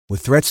With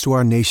threats to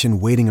our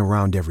nation waiting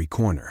around every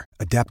corner,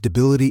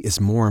 adaptability is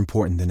more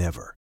important than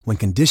ever. When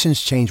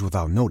conditions change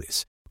without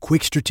notice,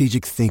 quick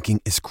strategic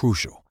thinking is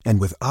crucial.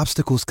 And with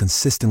obstacles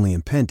consistently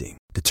impending,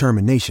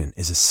 determination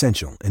is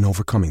essential in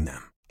overcoming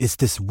them. It's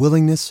this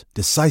willingness,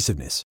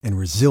 decisiveness, and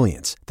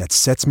resilience that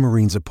sets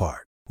Marines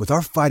apart. With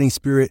our fighting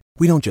spirit,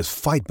 we don't just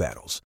fight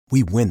battles,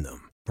 we win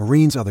them.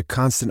 Marines are the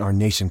constant our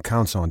nation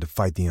counts on to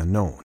fight the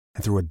unknown.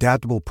 And through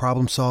adaptable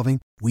problem solving,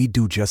 we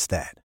do just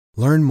that.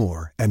 Learn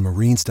more at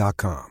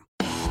marines.com.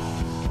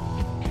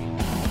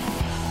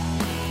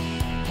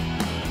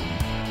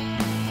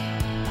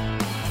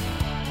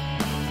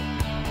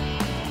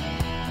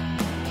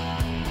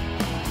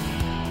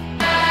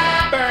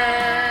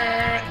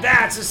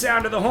 That's the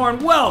sound of the horn.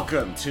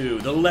 Welcome to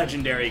the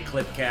legendary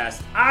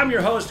Clipcast. I'm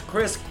your host,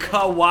 Chris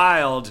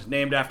Kawild,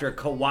 named after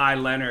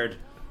Kawhi Leonard,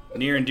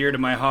 near and dear to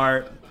my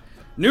heart.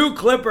 New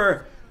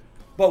Clipper,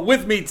 but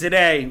with me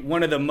today,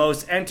 one of the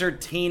most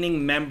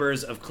entertaining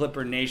members of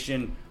Clipper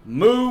Nation,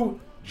 Moo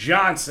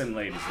Johnson,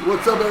 ladies and gentlemen.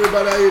 What's up,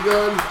 everybody? How you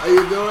doing? How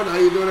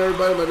you doing,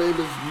 everybody? My name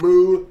is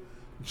Moo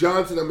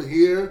Johnson. I'm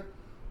here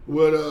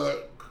with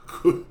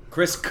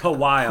Chris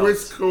Kawild.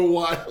 Chris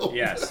Kawild.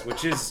 Yes,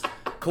 which is...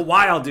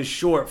 Kawild is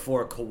short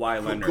for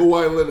Kawhi Leonard.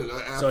 Kawhi Leonard,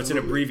 absolutely. So it's an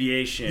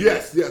abbreviation.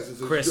 Yes,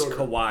 it's Chris short.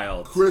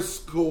 Kawild.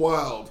 Chris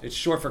Kawild. It's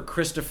short for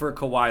Christopher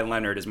Kawhi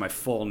Leonard is my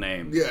full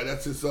name. Yeah,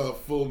 that's his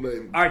full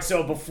name. All right,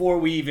 so before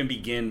we even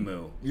begin,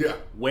 Moo. Yeah.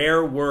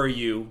 Where were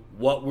you?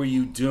 What were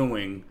you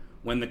doing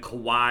when the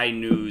Kawhi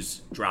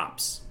news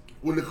drops?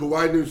 When the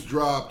Kawhi news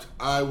dropped,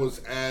 I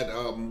was at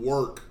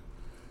work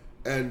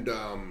and...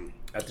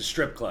 At the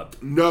strip club?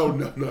 No,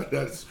 not at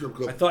the strip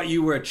club. I thought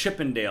you were a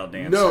Chippendale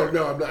dancer.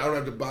 No, I'm not. I don't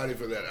have the body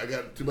for that. I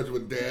got too much of a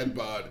dad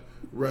bod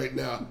right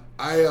now.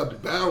 I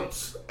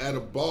bounce at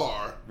a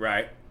bar,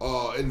 right,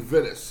 in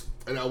Venice,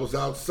 and I was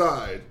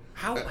outside.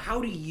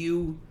 How do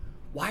you?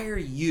 Why are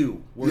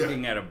you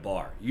working at a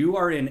bar? You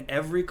are in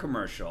every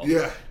commercial.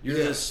 Yeah,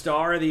 you're the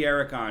star of the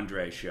Eric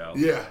Andre show.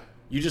 Yeah,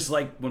 you just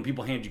like when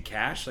people hand you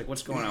cash. Like,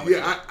 what's going on with you?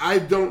 Yeah, I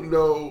don't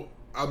know.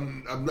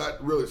 I'm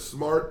not really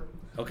smart.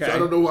 Okay. So I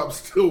don't know why I'm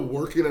still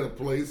working at a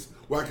place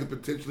where I could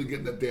potentially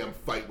get in a damn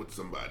fight with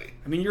somebody.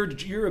 I mean,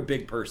 you're a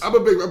big person. I'm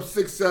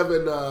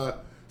 6'7",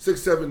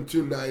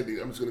 290.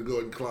 I'm just gonna go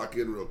ahead and clock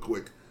in real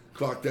quick.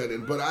 Clock that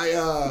in. But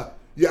I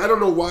don't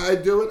know why I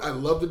do it. I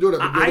love to do it.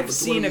 I've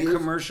seen a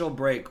commercial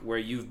break where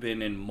you've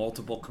been in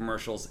multiple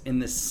commercials in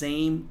the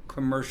same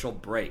commercial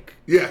break.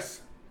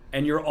 Yes.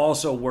 And you're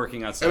also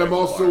working outside. And I'm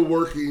also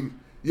working.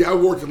 Yeah, I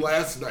worked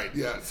last night.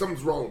 Yeah,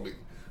 something's wrong with me.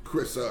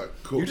 Chris,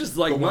 cool. You just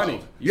like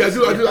money. Yeah, I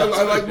do.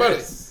 I like money.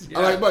 Yeah.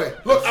 I like money.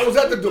 Look, I was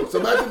at the door.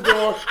 So I'm at the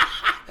door.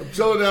 I'm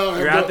chilling out.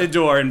 You're at the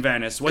door in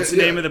Venice. What's the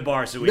name of the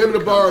bar? The name of the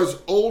bar is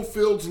Old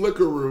Fields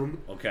Liquor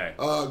Room. Okay.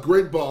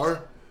 Great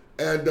bar.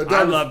 And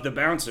I love the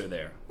bouncer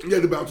there. Yeah,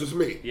 the bouncer's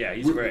me. Yeah,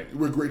 he's great.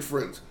 We're great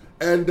friends.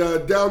 And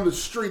down the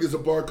street is a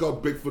bar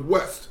called Bigfoot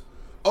West,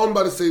 owned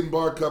by the same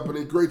bar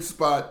company. Great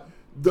spot.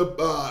 The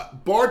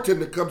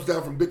bartender comes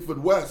down from Bigfoot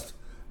West,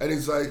 and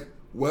he's like,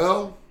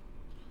 well,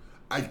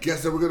 I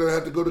guess that we're going to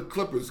have to go to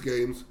Clippers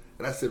games.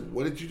 And I said,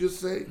 what did you just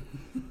say?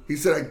 He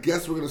said, I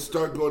guess we're going to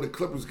start going to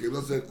Clippers games.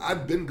 I said,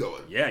 I've been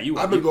going. Yeah,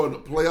 I've been going to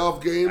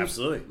playoff games.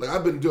 Absolutely. Like,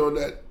 I've been doing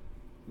that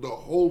the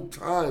whole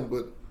time,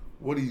 but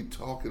what are you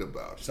talking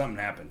about?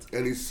 Something happened.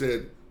 And he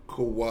said,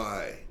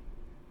 Kawhi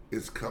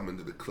is coming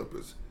to the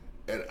Clippers.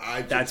 And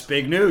that's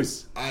big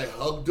news. I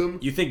hugged him.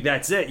 You think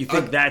that's it? You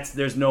think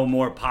there's no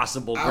more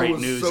possible great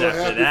news after that? I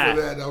was so happy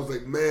for that. And I was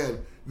like,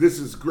 man, this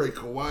is great.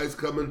 Kawhi's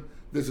coming.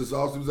 This is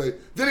awesome. He's like,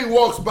 then he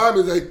walks by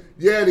me and he's like,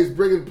 yeah, and he's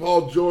bringing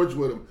Paul George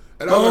with him.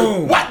 And I was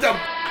like, what the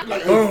f-?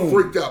 Like, I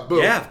freaked out.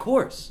 Boom. Yeah, of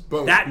course.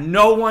 Boom. That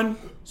no one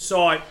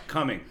saw it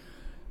coming.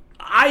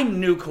 I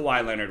knew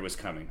Kawhi Leonard was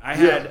coming. I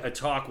had a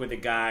talk with a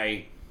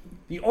guy.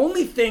 The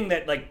only thing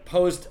that like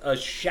posed a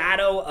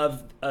shadow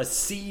of a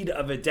seed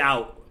of a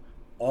doubt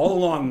all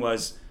along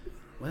was,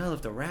 well,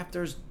 if the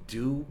Raptors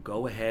do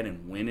go ahead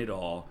and win it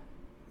all,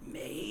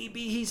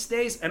 maybe he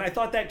stays. And I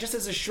thought that just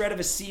as a shred of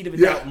a seed of a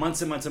doubt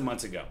months and months and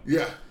months ago.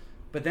 Yeah.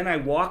 But then I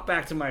walked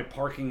back to my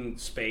parking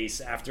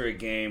space after a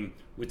game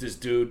with this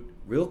dude,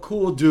 real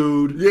cool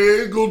dude.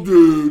 Yeah, cool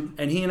dude.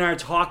 And he and I are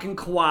talking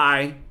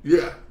Kawhi.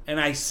 Yeah. And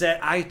I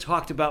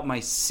talked about my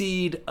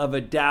seed of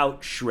a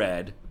doubt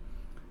shred.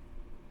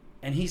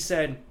 And he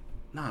said,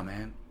 nah,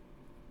 man,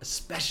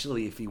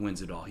 especially if he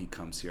wins it all, he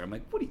comes here. I'm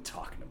like, what are you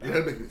talking about?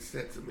 Yeah, that makes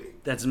sense to me.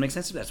 That doesn't make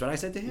sense to me. That's what I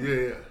said to him.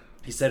 Yeah.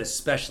 He said,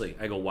 especially.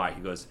 I go, why?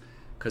 He goes,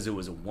 because it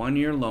was a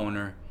one-year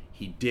loaner.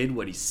 He did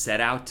what he set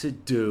out to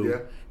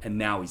do, and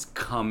now he's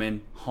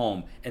coming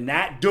home. And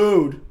that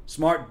dude,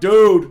 smart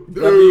dude,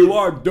 whoever you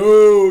are,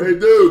 dude. Hey,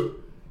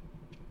 dude.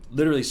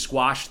 Literally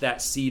squashed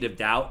that seed of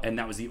doubt, and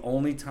that was the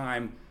only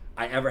time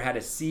I ever had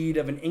a seed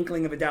of an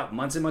inkling of a doubt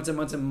months and months and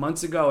months and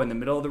months ago in the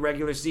middle of the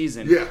regular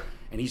season. Yeah.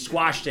 And he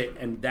squashed it.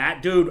 And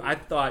that dude, I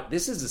thought,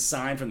 this is a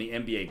sign from the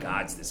NBA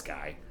gods, this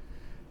guy.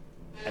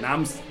 And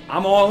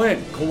I'm all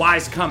in.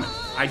 Kawhi's coming.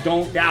 I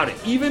don't doubt it.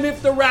 Even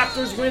if the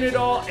Raptors win it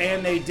all,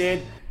 and they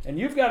did, And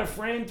you've got a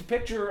framed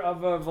picture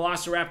of a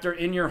velociraptor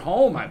in your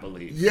home, I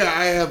believe. Yeah,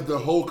 I have the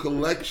whole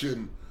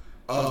collection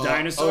of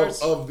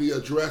dinosaurs of the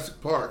Jurassic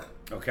Park.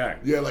 Okay.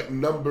 Yeah, like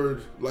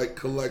numbered, like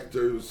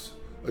collector's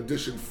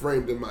edition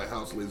framed in my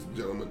house, ladies and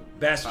gentlemen.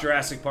 Best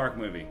Jurassic Park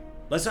movie.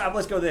 Let's go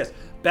with this.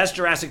 Best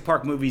Jurassic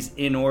Park movies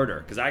in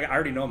order, because I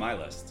already know my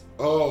list.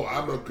 Oh,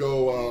 I'm gonna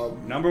go.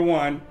 Number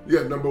one.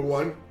 Yeah, number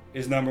one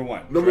is number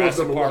one.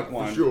 Jurassic Park Park,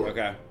 one. for sure.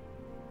 Okay.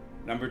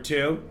 Number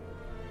two.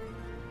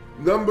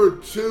 Number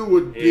two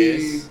would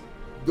be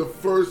the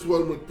first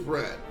one with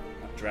Pratt.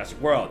 Jurassic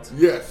World.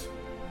 Yes.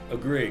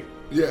 Agree.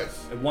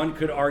 Yes. And one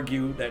could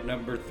argue that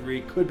number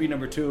three could be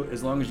number two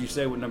as long as you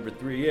say what number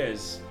three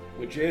is,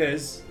 which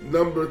is...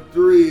 Number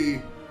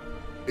three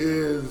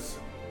is...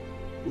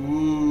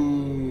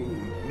 Ooh,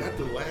 not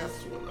the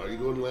last one. Are you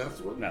going the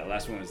last one? No, the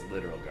last one was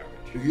literal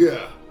garbage.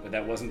 Yeah. But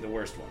that wasn't the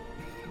worst one.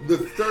 The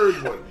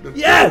third one.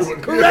 Yes! Third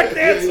one. Correct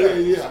answer!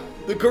 Yeah.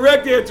 The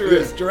correct answer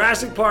is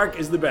Jurassic Park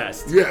is the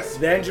best. Yes.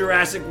 Then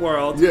Jurassic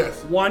World.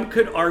 Yes. One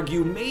could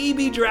argue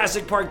maybe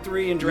Jurassic Park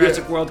 3 and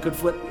Jurassic World could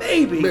flip.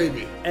 Maybe.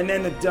 Maybe. And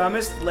then the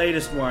dumbest,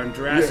 latest one,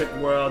 Jurassic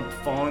World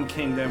Fallen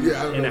Kingdom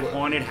in a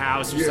haunted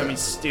house or something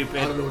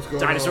stupid. I don't know what's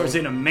going Dinosaurs on.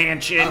 in a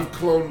mansion. I've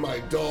cloned my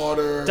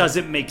daughter.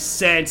 Doesn't make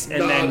sense. And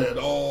Not then at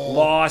all.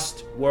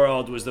 Lost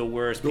World was the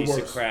worst piece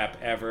of crap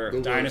ever.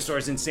 The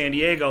Dinosaurs in San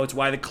Diego. It's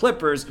why the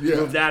Clippers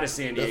moved out of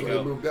San That's why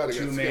Diego. they moved out.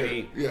 Too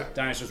many scared.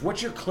 dinosaurs.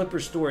 What's your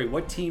Clipper story?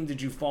 What team did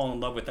you fall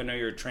in love with? I know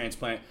you're a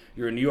transplant.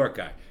 You're a New York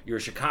guy. You're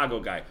a Chicago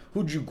guy.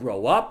 Who'd you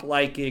grow up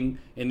liking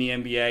in the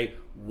NBA?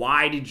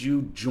 Why did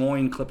you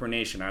join Clipper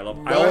Nation? I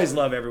always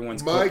love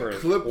everyone's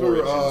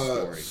Clipper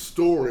origin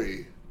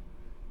story.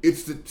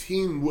 It's the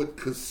team with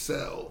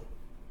Cassell.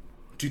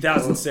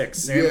 2006,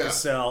 Sam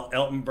Cassell,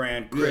 Elton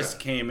Brand, Chris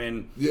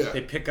Kaman.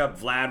 They pick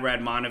up Vlad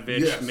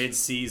Radmanovich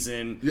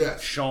mid-season.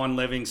 Sean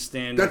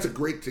Livingston. That's a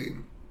great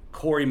team.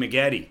 Corey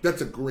Maggette.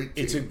 That's a great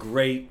team. It's a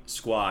great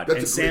squad.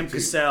 And Sam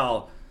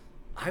Cassell,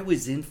 I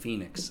was in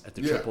Phoenix at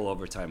the triple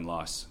overtime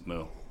loss,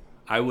 Moo.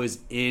 I was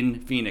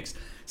in Phoenix.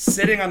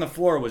 Sitting on the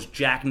floor was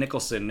Jack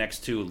Nicholson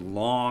next to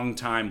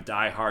longtime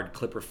diehard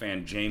Clipper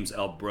fan James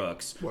L.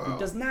 Brooks, who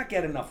does not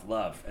get enough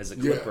love as a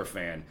Clipper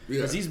fan.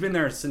 Because he's been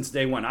there since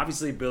day one.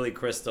 Obviously, Billy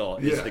Crystal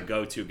is the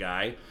go-to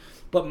guy.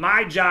 But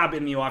my job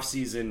in the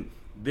offseason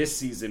this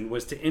season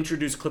was to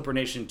introduce Clipper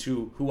Nation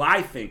to who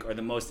I think are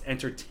the most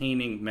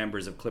entertaining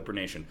members of Clipper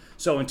Nation.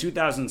 So in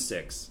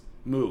 2006,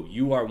 Moo,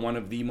 you are one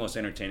of the most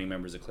entertaining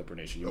members of Clipper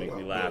Nation. You make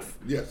me laugh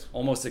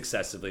almost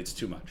excessively. It's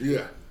too much.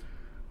 Yeah.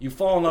 You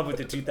fall in love with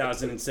the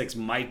 2006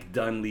 Mike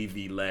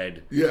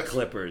Dunleavy-led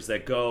Clippers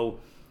that go...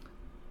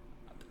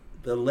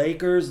 The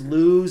Lakers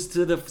lose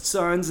to the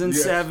Suns in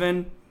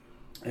 7,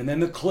 and then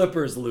the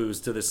Clippers lose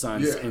to the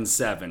Suns in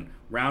 7.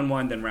 Round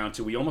 1, then round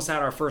 2. We almost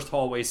had our first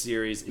hallway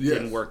series. It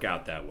didn't work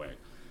out that way.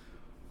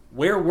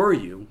 Where were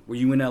you? Were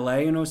you in LA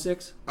in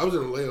 06? I was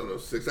in LA in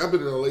 06. I've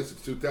been in LA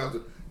since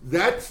 2000.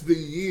 That's the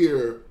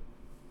year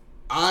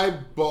I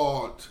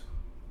bought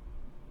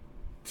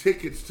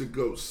tickets to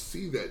go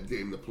see that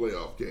game, the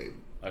playoff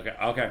game.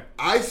 Okay.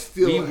 I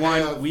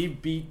still We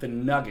beat the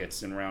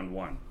Nuggets in round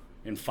 1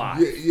 in 5.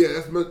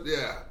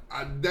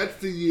 That's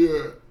the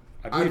year.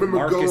 I remember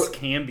Marcus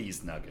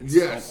Camby's Nuggets.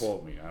 Yes. Don't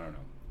quote me. I don't know.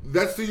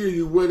 That's the year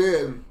you went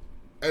in,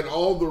 and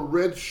all the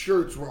red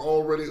shirts were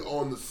already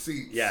on the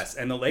seats. Yes,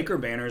 and the Laker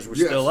banners were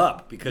still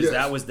up because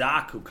that was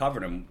Doc who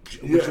covered them,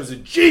 which was a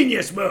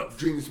genius move.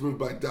 Genius move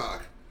by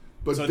Doc.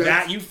 But so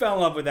that you fell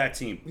in love with that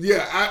team.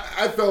 Yeah,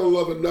 I fell in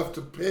love enough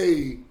to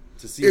pay.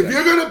 To see if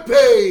you're going to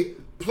pay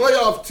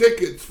playoff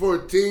tickets for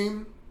a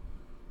team,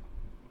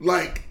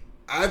 like,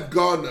 I've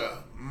gone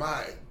to,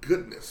 my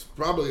goodness,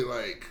 probably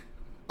like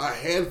a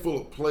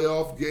handful of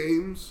playoff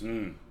games.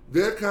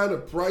 They're kind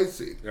of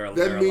pricey.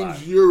 That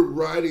means you're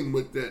riding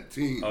with that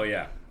team. Oh,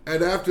 yeah.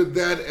 And after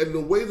that, and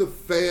the way the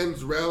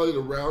fans rallied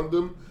around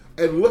them,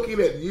 and looking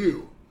at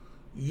you,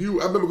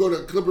 I remember going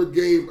to a Clipper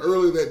game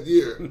earlier that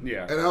year,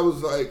 and I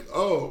was like,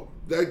 oh,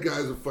 that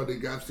guy's a funny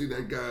guy. I've seen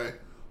that guy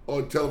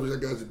on television.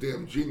 That guy's a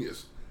damn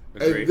genius.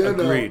 Agreed. And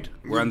then, Agreed.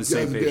 We're on the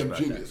same page about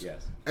that.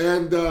 Yes.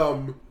 And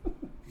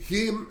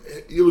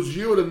it was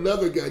you and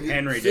another guy. You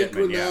Henry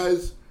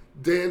synchronized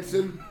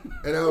dancing,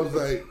 and I was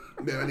like,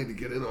 man, I need to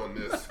get in on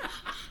this.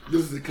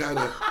 This is the kind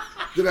of...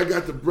 Then I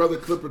got the brother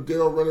Clipper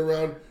Daryl running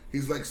around.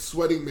 He's like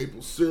sweating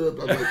maple syrup.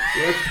 I'm like,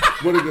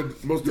 that's one of the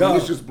most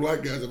delicious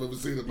black guys I've ever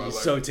seen in my life.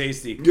 So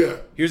tasty. Yeah.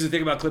 Here's the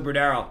thing about Clipper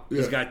Darrell.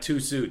 He's got 2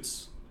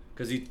 suits.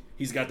 Because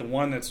he's got the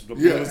one that's the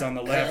blues on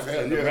the left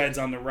and the red's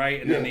on the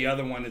right, and then the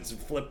other one that's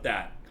flipped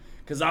that.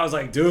 Because I was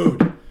like,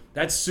 dude,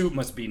 that suit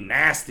must be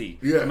nasty.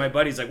 Yeah. And my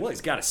buddy's like, well,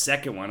 he's got a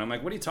second one. I'm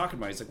like, what are you talking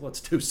about? He's like, well,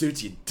 it's 2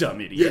 suits, you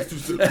dumb idiot. Yeah, it's 2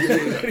 suits.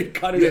 Yeah. He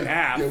cut it in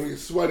half. Yeah, when you're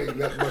sweating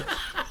that much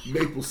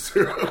maple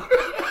syrup.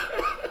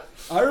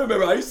 I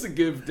remember I used to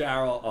give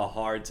Daryl a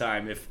hard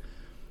time if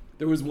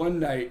there was one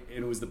night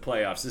and it was the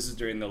playoffs. This is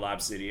during the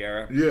Lob City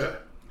era. Yeah.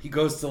 He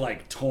goes to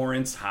like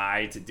Torrance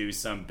High to do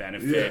some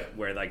benefit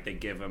where like they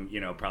give him,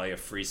 probably a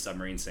free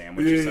submarine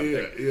sandwich or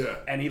something. Yeah.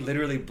 And he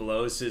literally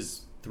blows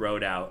his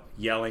throat out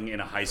yelling in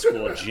a high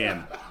school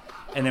gym.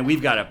 And then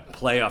we've got a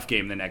playoff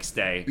game the next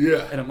day.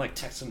 Yeah. And I'm like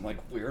texting him like,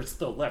 where's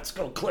the let's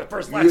go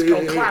Clippers, let's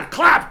go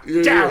clap,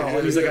 Daryl.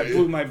 And he's like, I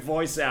blew my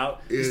voice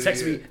out. He's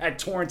texting me at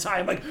Torrance High.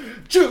 I'm like,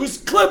 choose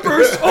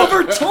Clippers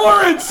over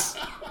Torrance,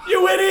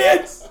 you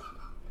idiots.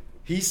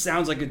 He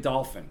sounds like a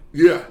dolphin.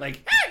 Yeah.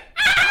 Like,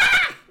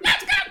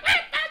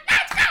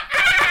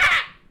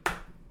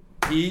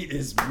 he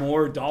is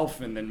more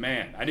dolphin than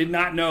man. I did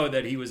not know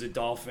that he was a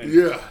dolphin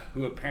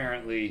who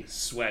apparently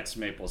sweats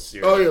maple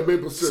syrup. Oh, yeah,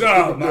 maple syrup.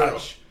 So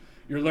much.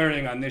 You're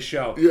learning on this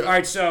show. Yeah. All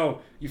right,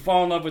 so you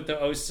fall in love with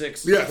the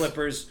 06 Yes.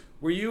 Clippers.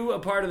 Were you a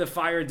part of the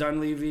Fire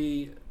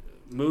Dunleavy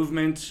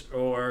movement,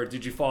 or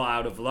did you fall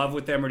out of love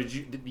with them, or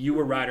did you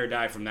were ride or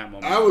die from that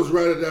moment? I was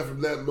ride or die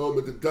from that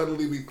moment. The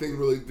Dunleavy thing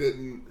really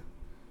didn't.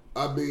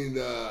 I mean,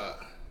 I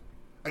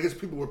guess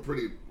people were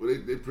pretty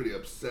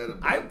upset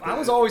about that. I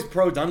was always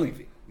pro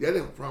Dunleavy. Yeah, I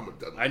didn't have a problem with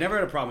Dunleavy. I never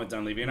had a problem with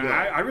Dunleavy, and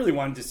I really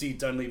wanted to see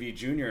Dunleavy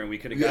Jr., and we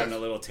could have gotten a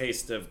little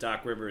taste of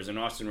Doc Rivers and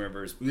Austin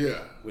Rivers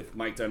with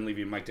Mike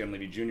Dunleavy and Mike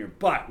Dunleavy Jr.,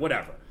 but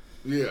whatever.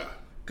 Yeah.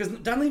 Because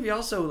Dunleavy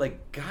also,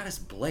 got us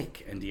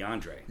Blake and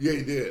DeAndre. Yeah,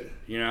 he did.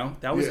 You know?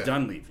 That was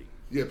Dunleavy.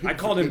 Yeah, I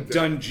called him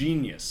Dun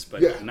Genius,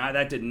 but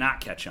that did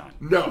not catch on.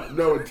 No,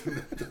 it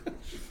didn't.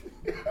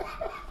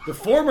 The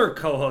former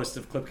co-host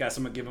of Clipcast,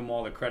 I'm going to give him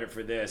all the credit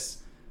for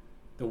this.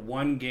 The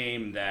one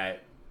game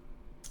that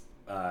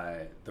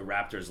the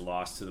Raptors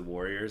lost to the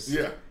Warriors,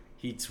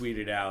 he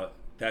tweeted out,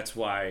 that's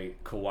why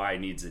Kawhi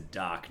needs a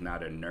doc,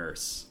 not a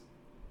nurse,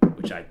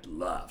 which I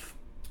love.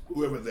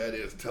 Whoever that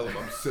is, tell him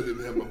I'm sending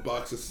him a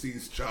box of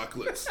C's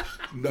chocolates,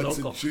 nuts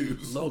and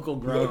chews. Local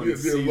grown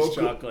C's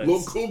chocolates.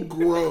 Local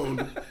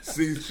grown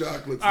C's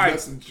chocolates,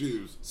 nuts and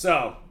chews.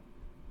 So,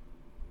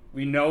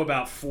 we know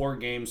about 4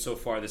 games so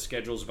far. The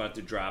schedule's about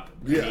to drop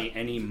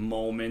any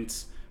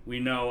moment. We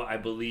know, I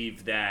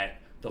believe, that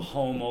the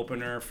home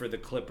opener for the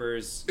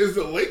Clippers is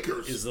the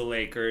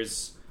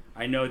Lakers.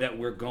 I know that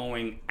we're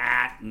going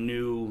at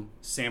new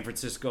San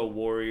Francisco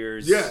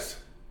Warriors. Yes.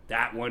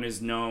 That one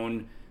is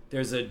known.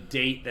 There's a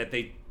date that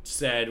they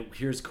said,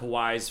 here's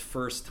Kawhi's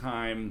first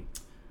time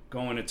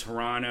going to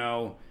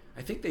Toronto.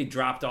 I think they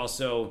dropped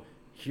also,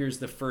 here's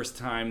the first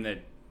time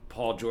that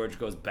Paul George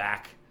goes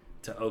back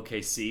to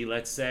OKC,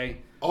 let's say.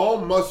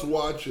 All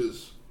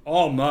must-watches.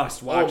 All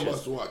must-watches. All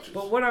must-watches.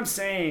 But what I'm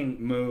saying,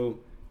 Moo,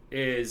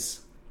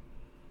 is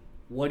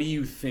what do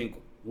you think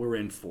we're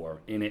in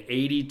for in an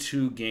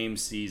 82-game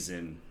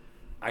season?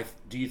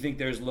 Do you think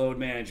there's load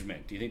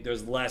management? Do you think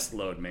there's less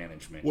load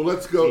management? Well,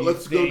 let's go.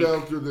 Let's go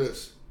down through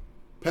this.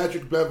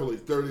 Patrick Beverley,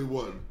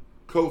 31.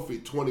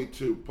 Kofi,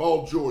 22.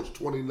 Paul George,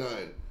 29.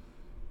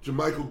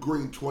 JaMychal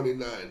Green,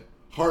 29.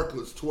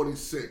 Harkless,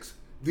 26.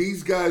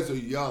 These guys are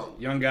young.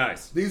 Young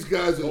guys. These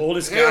guys are... The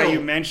oldest guy you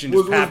mentioned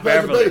is Pat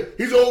Beverley.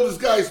 He's the oldest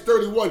guy. He's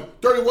 31.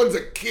 31's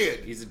a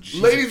kid. He's a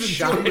Ladies and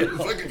gentlemen,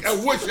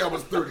 I wish I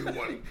was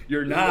 31.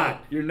 You're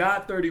not. You're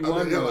not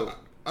 31,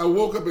 I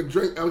woke up and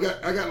drank. I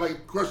got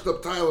like crushed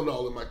up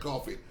Tylenol in my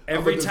coffee.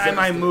 Every time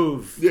I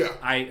move,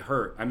 I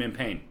hurt. I'm in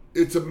pain.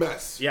 It's a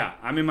mess. Yeah,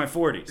 I'm in my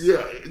 40s.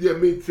 Yeah,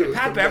 me too. And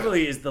Pat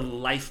Beverley is the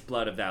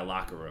lifeblood of that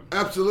locker room.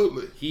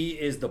 Absolutely. He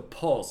is the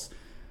pulse.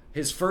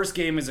 His first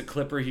game as a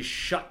Clipper, he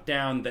shut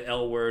down the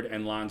L Word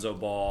and Lonzo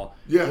Ball.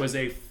 Yeah.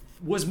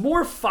 Was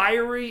more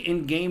fiery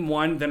in game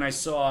 1 than I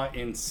saw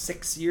in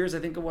 6 years, I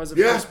think it was, of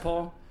Chris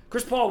Paul.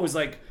 Chris Paul was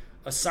like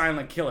a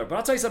silent killer. But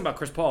I'll tell you something about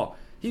Chris Paul.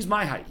 He's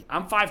my height.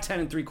 I'm 5'10"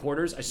 and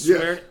 3/4. I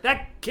swear,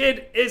 that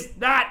kid is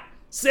not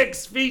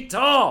 6 feet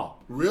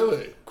tall.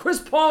 Really? Chris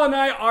Paul and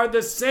I are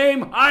the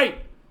same height.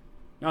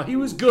 Now, he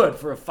was good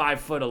for a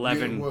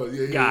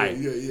 5'11" guy.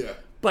 Yeah.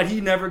 But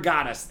he never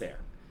got us there.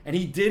 And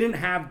he didn't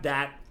have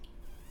that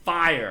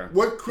fire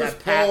that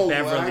Pat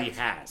Beverley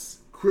has.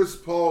 Chris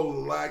Paul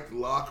lacked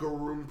locker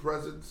room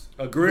presence.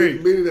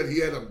 Agreed. Meaning that he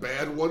had a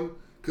bad one,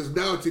 because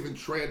now it's even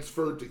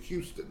transferred to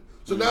Houston.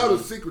 So now the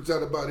secret's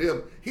out about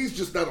him. He's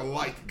just not a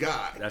liked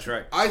guy. That's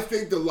right. I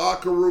think the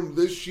locker room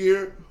this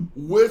year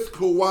with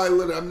Kawhi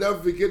Leonard, I'm never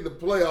forgetting the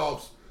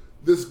playoffs,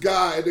 this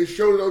guy, and they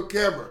showed it on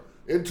camera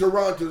in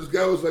Toronto, this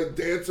guy was like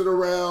dancing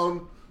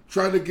around,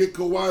 trying to get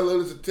Kawhi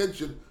Leonard's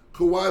attention.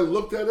 Kawhi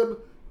looked at him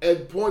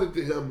and pointed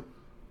to him,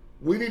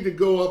 we need to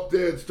go up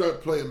there and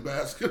start playing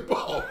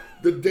basketball.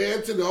 The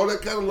dancing, all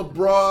that kind of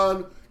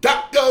LeBron,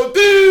 Taco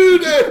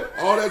Dude,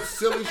 all that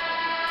silly shit.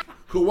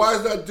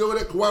 Kawhi's not doing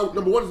it. Kawhi,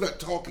 number one, is not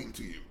talking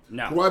to you.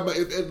 No.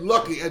 Kawhi, and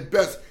lucky, at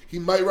best, he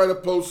might write a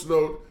post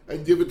note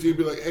and give it to you and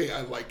be like, hey,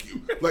 I like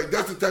you. Like,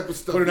 that's the type of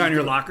stuff. Put it on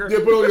your locker? Yeah,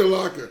 put it on your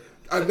locker.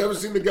 I've never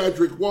seen the guy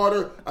drink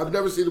water. I've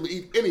never seen him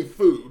eat any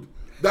food.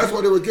 That's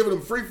why they were giving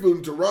him free food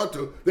in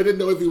Toronto. They didn't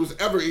know if he was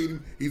ever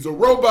eating. He's a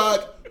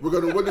robot. We're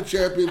going to win the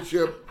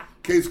championship.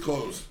 Case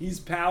closed. He's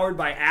powered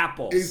by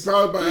Apple. He's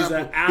powered by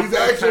Apple. He's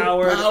actually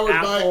powered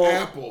by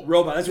Apple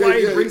robot. That's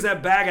why he brings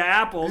that bag of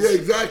apples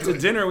to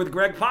dinner with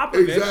Greg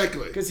Popovich.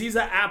 Exactly. Because he's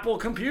an Apple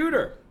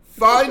computer.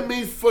 Find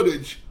me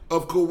footage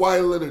of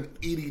Kawhi Leonard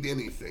eating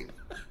anything.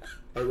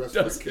 I rest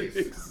my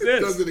case.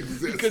 Doesn't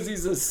exist. Because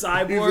he's a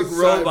cyborg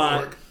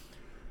robot.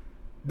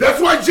 That's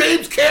why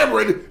James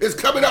Cameron is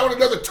coming out with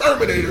another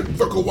Terminator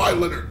for Kawhi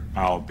Leonard.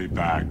 I'll be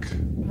back.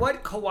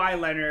 What Kawhi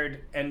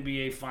Leonard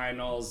NBA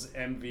Finals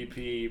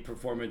MVP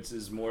performance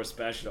is more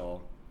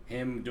special?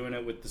 Him doing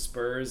it with the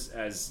Spurs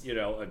as, a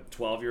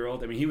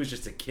 12-year-old? I mean, he was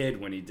just a kid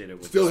when he did it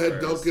with Still the Spurs.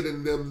 had Duncan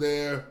and them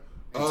there.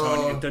 Tony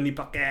Parker. Tony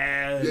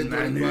Parker.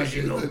 Tony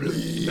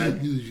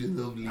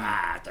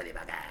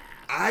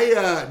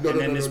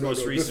Parker. This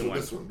most recent one,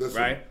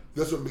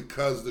 This one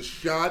because the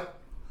shot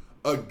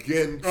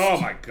against... Oh,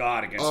 my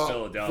God, against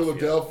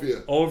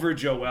Philadelphia. Over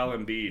Joel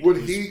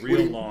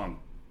Embiid. Long.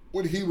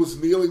 When he was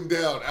kneeling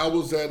down, I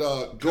was at...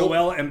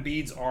 Joel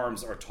Embiid's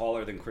arms are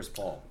taller than Chris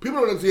Paul.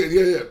 People don't understand.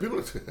 Yeah. People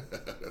that's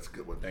a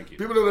good one. Thank you.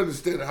 People don't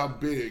understand how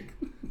big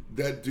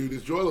that dude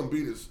is. Joel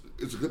Embiid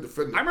is a good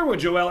defender. I remember when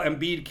Joel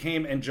Embiid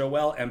came and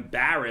Joel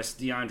embarrassed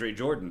DeAndre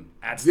Jordan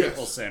at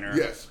Staples Center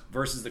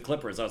versus the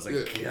Clippers. I was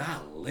like,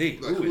 golly,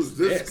 who is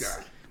this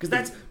guy? Because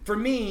that's, for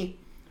me,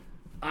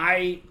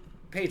 I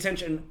pay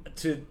attention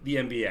to the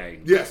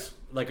NBA. Yes.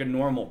 Like a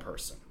normal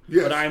person.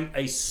 Yes. But I'm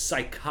a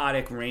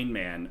psychotic Rain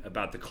Man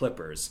about the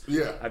Clippers.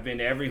 Yeah. I've been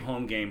to every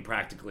home game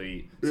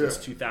practically since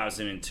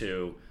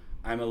 2002.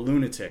 I'm a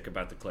lunatic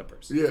about the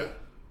Clippers. Yeah.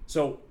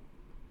 So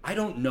I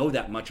don't know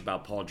that much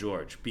about Paul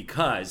George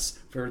because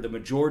for the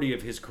majority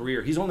of his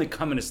career, he's only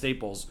coming to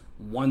Staples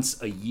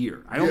once a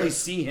year. I only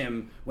see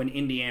him when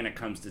Indiana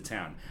comes to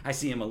town. I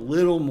see him a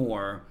little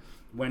more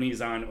when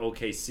he's on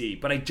OKC,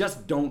 but I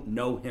just don't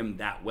know him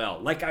that well.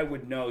 Like I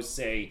would know,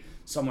 say,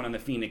 someone on the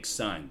Phoenix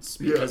Suns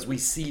because we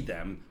see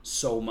them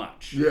so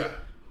much. Yeah.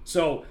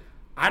 So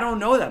I don't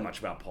know that much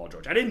about Paul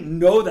George. I didn't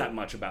know that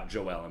much about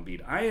Joel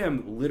Embiid. I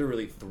am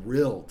literally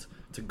thrilled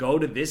to go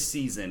to this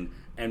season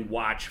and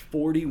watch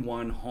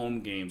 41 home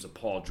games of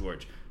Paul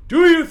George.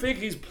 Do you think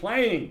he's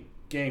playing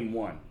game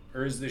one?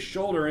 Or is the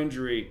shoulder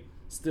injury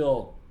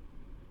still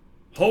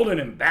holding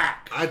him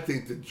back? I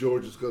think that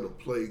George is going to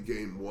play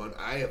game one.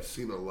 I have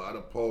seen a lot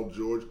of Paul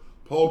George.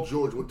 Paul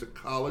George went to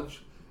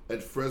college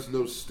at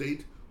Fresno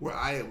State, where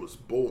I was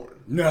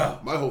born. No.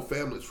 My whole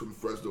family's from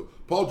Fresno.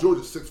 Paul George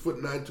is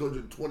 6'9",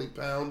 220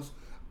 pounds.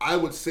 I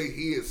would say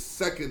he is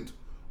second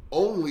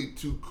only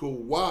to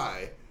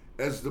Kawhi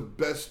as the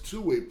best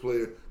two-way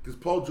player because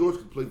Paul George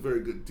can play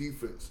very good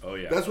defense. Oh,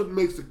 yeah. That's what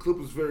makes the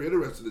Clippers very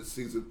interesting this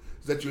season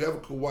is that you have a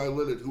Kawhi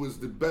Leonard who is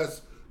the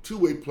best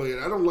two-way player.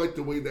 And I don't like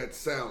the way that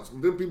sounds.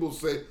 And then people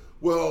say,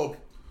 well,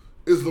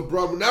 is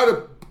LeBron... Now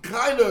that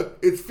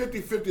it's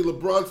 50-50,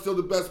 LeBron's still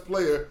the best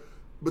player.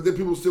 But then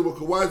people say, well,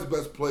 Kawhi's the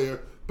best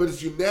player. But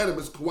it's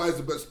unanimous. Kawhi's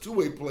the best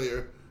two-way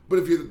player. But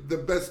if you're the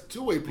best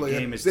two-way player,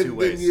 game is then two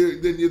ways.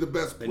 Then you're the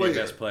best player. Then you're the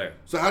best player.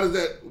 So how does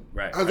that?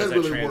 Right. How does that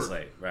really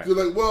translate? work? Right. So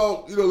you're like,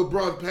 well,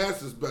 LeBron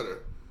passes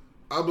better.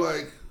 I'm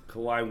like,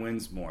 Kawhi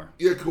wins more.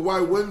 yeah,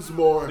 Kawhi wins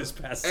more, This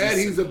past and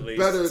he's a season, at least.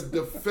 better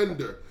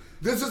defender.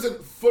 This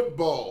isn't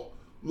football.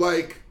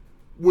 Like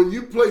when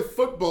you play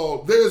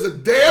football, there's a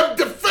damn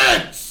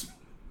defense.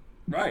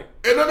 Right.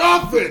 And an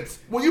offense.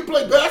 When you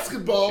play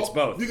basketball, It's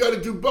both. You got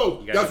to do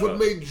both. gotta That's do what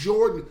both. made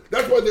Jordan.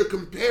 That's why they're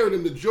comparing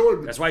him to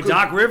Jordan. That's why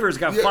Doc Rivers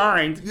got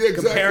fined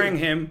comparing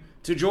him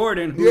to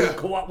Jordan, who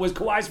was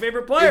Kawhi's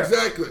favorite player.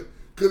 Exactly.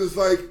 Because it's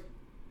like,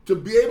 to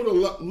be able to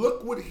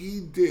look what he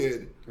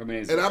did.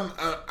 Amazing. And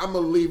I'm going to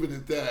leave it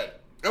at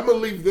that. I'm going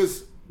to leave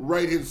this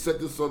right here and set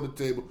this on the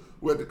table.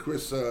 We're at the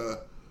Chris Kawhi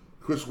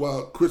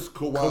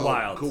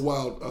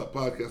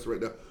podcast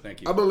right now.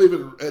 Thank you. I'm going to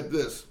leave it at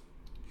this.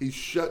 He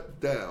shut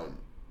down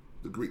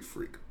the Greek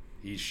Freak.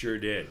 He sure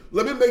did.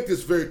 Let me make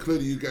this very clear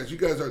to you guys. You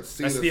guys aren't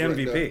seeing That's this the right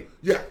MVP. now.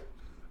 Yeah.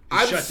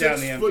 I'm shut down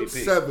the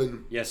MVP.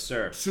 6'7", Yes,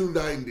 sir.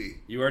 290.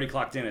 You already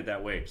clocked in at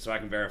that weight, so I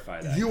can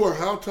verify that. You are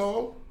how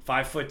tall?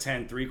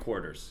 5'10",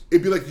 3/4,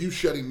 It'd be like you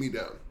shutting me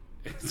down.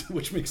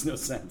 which makes no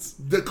sense.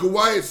 The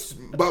Kawhi is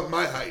about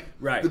my height.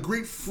 Right. The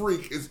Greek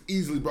Freak is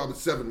easily probably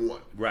 7'1".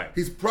 Right.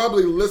 He's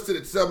probably listed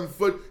at 7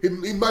 foot. He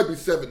might be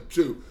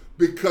 7'2",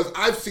 because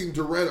I've seen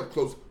Durant up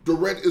close.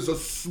 Durant is a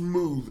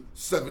smooth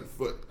 7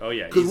 foot. Oh,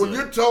 yeah, Because when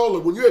easily. you're taller,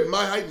 when you're at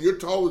my height and you're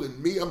taller than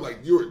me, I'm like,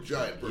 you're a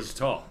giant person. He's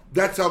tall.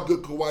 That's how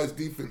good Kawhi's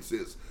defense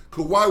is.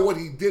 Kawhi, what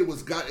he did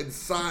was got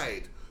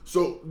inside.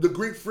 So the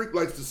Greek Freak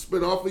likes to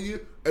spin off of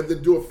you and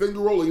then do a finger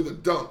roll or either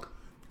dunk.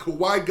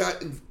 Kawhi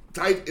got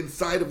tight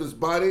inside of his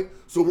body,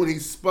 so when he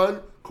spun,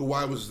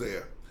 Kawhi was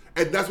there.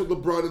 And that's what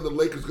LeBron and the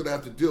Lakers are going to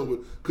have to deal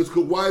with, because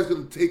Kawhi is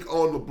going to take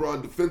on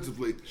LeBron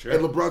defensively, Sure.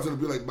 and LeBron's going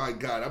to be like, my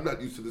God, I'm not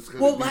used to this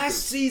kind Well, of defense.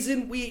 last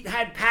season we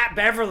had Pat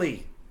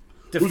Beverly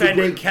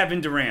defending great-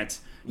 Kevin Durant.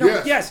 No,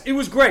 yes, it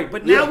was great.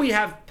 But now we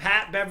have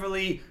Pat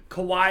Beverly,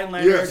 Kawhi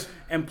Leonard, Yes.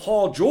 and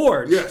Paul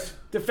George Yes.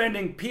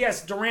 defending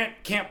P.S. Durant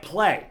can't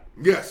play.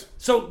 Yes.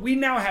 So we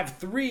now have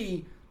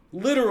 3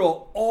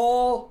 literal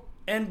all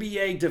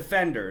NBA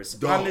defenders on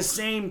the Dogs.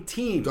 same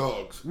team.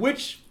 Dogs.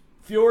 Which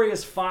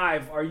Furious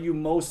 5 are you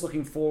most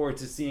looking forward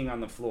to seeing on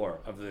the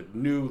floor of the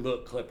new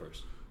look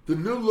Clippers? The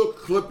new look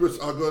Clippers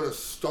are going to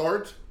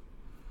start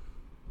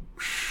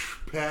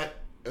Pat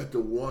at the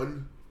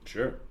 1.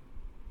 Sure.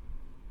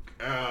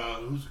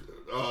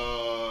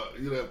 You're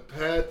gonna have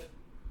Pat.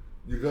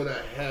 You're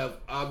gonna have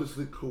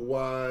obviously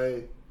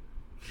Kawhi,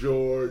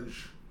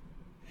 George,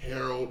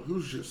 Harold.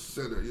 Who's your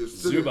center? Your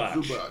center,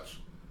 Zubac.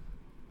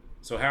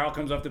 So Harrell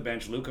comes off the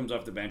bench, Lou comes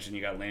off the bench, and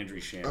you got Landry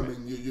Shamet. I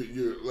mean,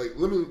 you're like,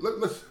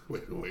 let's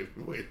wait a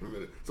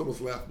minute. It's almost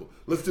laughable.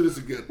 Let's do this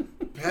again.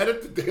 Pat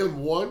at the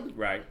damn one.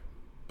 Right.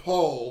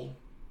 Paul.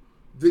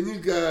 Then you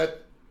got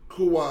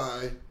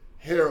Kawhi,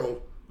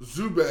 Harold,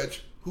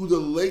 Zubac, who the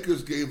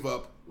Lakers gave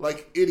up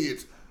like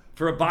idiots.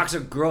 For a box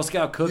of Girl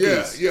Scout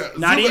cookies. Yeah.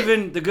 Not Zubac,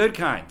 even the good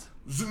kind.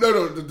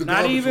 No, the Not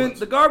garbage even ones.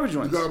 the garbage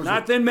ones. garbage Not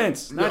ones. Thin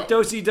Mints. No. Not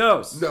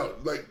Do-Si-Dos. No,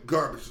 like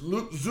garbage.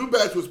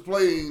 Zubac was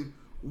playing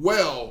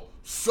well,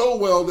 so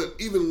well that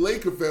even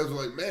Laker fans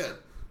were like, man,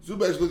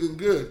 Zubac's looking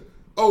good.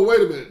 Oh, wait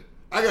a minute.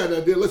 I got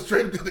an idea. Let's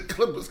trade him to the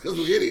Clippers because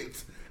we're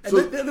idiots. And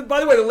So, by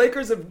the way, the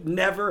Lakers have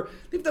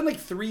they've done like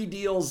 3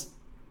 deals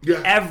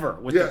ever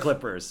with the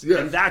Clippers. Yes.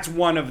 And that's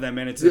one of them,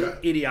 and it's an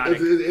idiotic.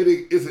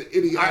 It's an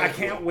idiotic. I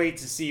can't wait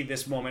to see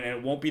this moment, and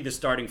it won't be the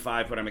starting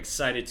 5, but I'm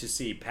excited to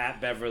see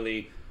Pat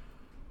Beverly,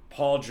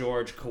 Paul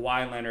George,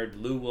 Kawhi Leonard,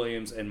 Lou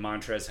Williams, and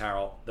Montrezl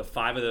Harrell. The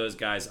 5 of those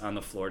guys on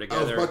the floor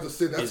together about to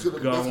say, that's is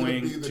gonna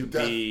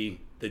be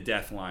the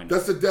death lineup.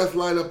 That's the death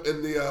lineup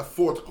in the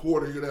fourth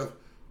quarter. You're going to have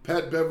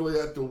Pat Beverly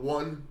at the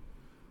 1.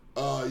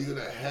 You're going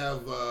to have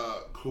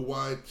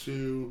Kawhi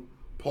 2,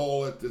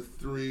 Paul at the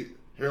 3,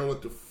 Harold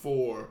at the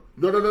 4.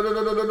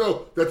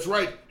 No. That's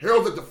right.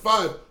 Harold at the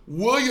 5.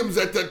 Williams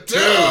at the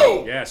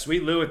 2. Yeah,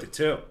 Sweet Lou at the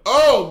 2.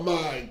 Oh,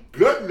 my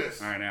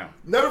goodness. I know.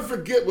 Never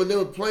forget when they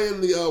were playing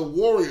the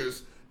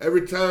Warriors.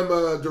 Every time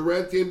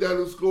Durant came down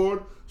and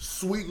scored,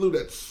 Sweet Lou,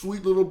 that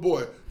sweet little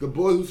boy, the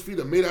boy whose feet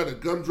are made out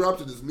of gumdrops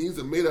and his knees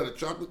are made out of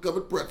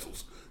chocolate-covered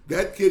pretzels.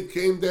 That kid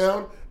came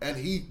down, and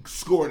he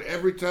scored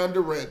every time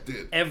Durant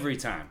did. Every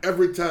time.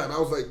 Every time. I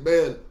was like,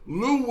 man,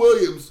 Lou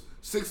Williams,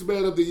 6th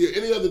man of the year.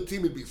 Any other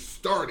team would be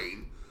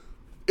starting.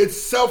 It's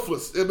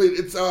selfless. I mean,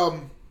 it's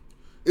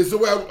the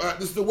way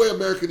this is the way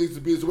America needs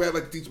to be. It's the way I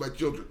like to teach my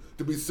children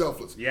to be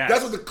selfless. Yes.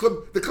 That's what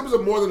the Clippers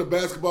are more than a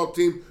basketball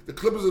team. The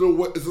Clippers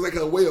is like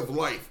a way of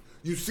life.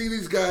 You see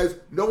these guys.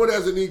 No one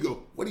has an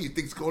ego. What do you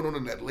think's going on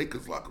in that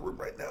Lakers locker room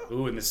right now?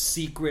 Ooh, and the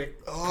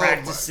secret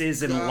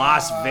practices in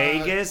Las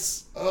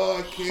Vegas. Oh,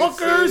 I can't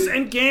Hookers say it.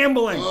 and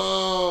gambling.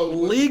 Oh,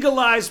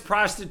 Legalized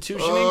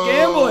prostitution and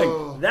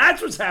gambling.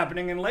 That's what's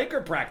happening in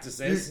Laker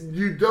practices.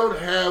 you don't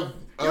have.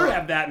 You don't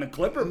have that in the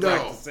Clipper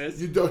practices.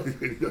 You don't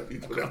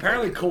have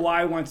Apparently,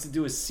 Kawhi wants to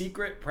do a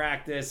secret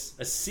practice,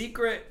 a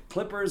secret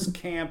Clippers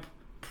camp,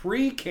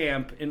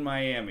 pre-camp in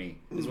Miami,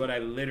 is what I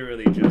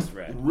literally just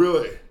read.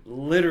 Really?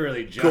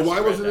 Literally just Kawhi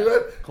read wasn't in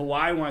that?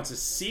 Kawhi wants a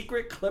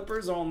secret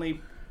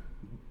Clippers-only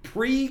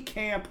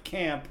pre-camp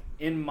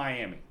in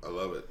Miami. I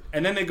love it.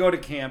 And then they go to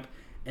camp,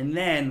 and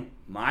then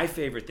my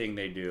favorite thing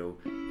they do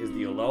is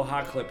the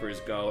Aloha Clippers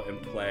go and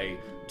play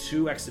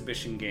 2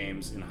 exhibition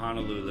games in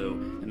Honolulu,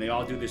 and they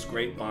all do this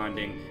great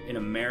bonding in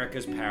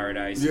America's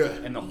Paradise. Yeah.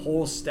 And the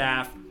whole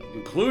staff,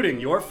 including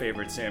your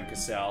favorite Sam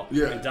Cassell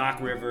and Doc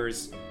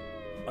Rivers,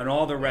 and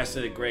all the rest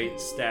of the great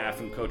staff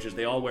and coaches,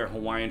 they all wear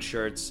Hawaiian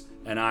shirts,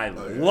 and I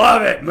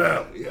love it,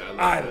 Moo. Yeah,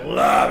 I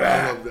love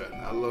it.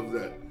 I love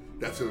that.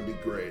 That's gonna be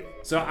great.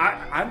 So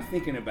I'm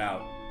thinking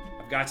about.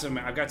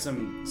 I've got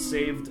some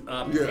saved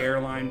up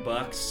airline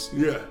bucks.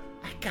 Yeah.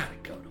 I gotta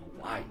go to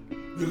Hawaii.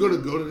 You're gonna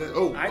go to that?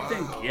 Oh, I wow.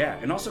 think, yeah.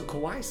 And also,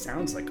 Kauai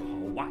sounds like a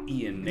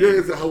Hawaiian name. Yeah,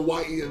 it's a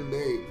Hawaiian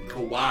name.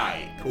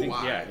 Kauai. I think,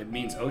 yeah, it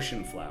means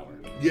ocean flower.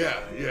 Yeah,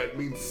 it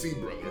means sea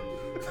brother.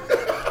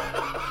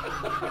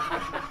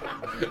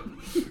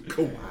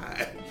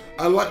 Kauai.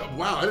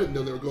 Wow, I didn't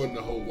know they were going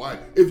to Hawaii.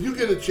 If you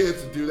get a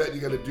chance to do that,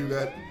 you got to do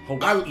that.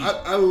 Hawaii.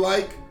 I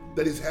like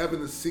that he's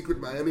having a secret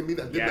Miami meet.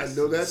 I did not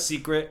know that.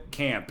 Secret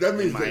camp That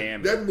means in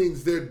Miami. that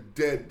means they're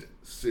dead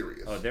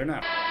serious. Oh, they're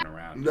not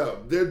around. No,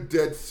 they're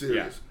dead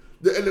serious.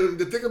 And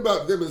the thing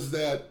about them is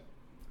that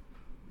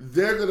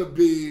they're going to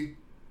be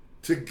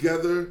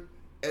together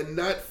and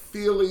not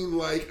feeling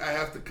like I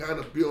have to kind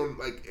of be on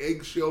like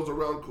eggshells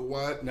around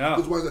Kawhi. No.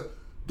 Because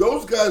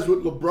those guys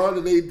with LeBron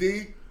and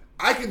AD,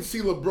 I can see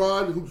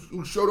LeBron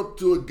who showed up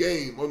to a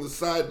game on the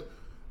side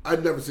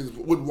I'd never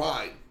seen with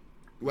wine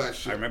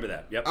last year. I remember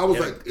that. Yep. I was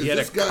like, is he had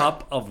this a guy?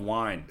 cup of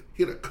wine.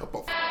 He had a cup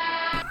of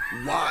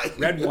wine.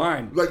 Red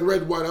wine. Like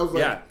red wine. I was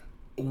like,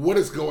 what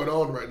is going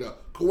on right now?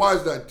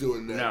 Kawhi's not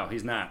doing that. No,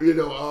 he's not. You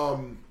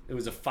know, it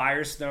was a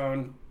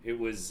Firestone. It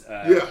was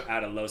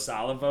out of Los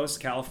Alamos,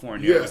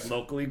 California. It was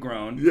locally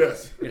grown.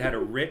 Yes. It had a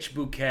rich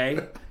bouquet.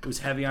 It was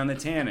heavy on the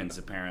tannins,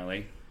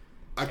 apparently.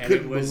 I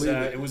couldn't believe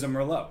it. It was a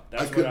Merlot.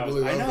 That's I couldn't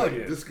believe it. I know, like,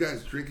 dude. This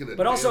guy's drinking it.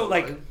 But also,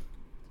 like,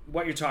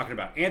 what you're talking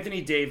about.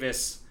 Anthony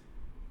Davis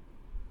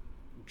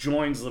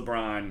joins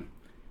LeBron,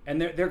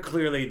 and they're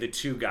clearly the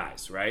two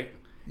guys, right?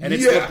 And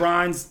it's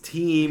LeBron's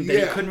team that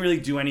he couldn't really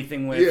do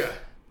anything with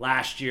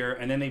last year,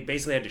 and then they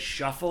basically had to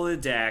shuffle the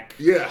deck.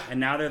 Yeah. And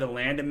now they're the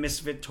land of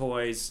misfit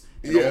toys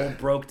and old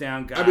broke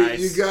down guys. I mean,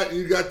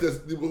 you got this.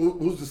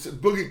 Who's the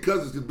Boogie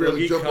Cousins can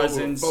barely jump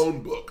over a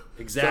phone book.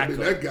 Exactly.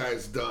 So, I mean, that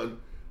guy's done.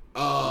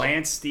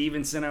 Lance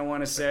Stevenson, I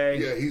want to say.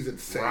 Yeah, he's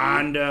insane.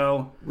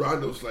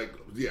 Rondo's like,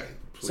 please.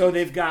 So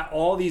they've got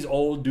all these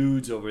old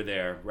dudes over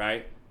there,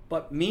 right?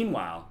 But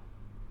meanwhile,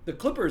 the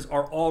Clippers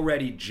are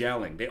already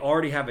gelling. They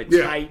already have a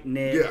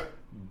tight-knit,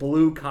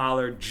 blue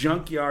collar,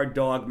 junkyard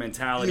dog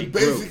mentality You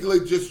group.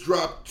 basically just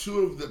dropped 2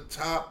 of the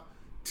top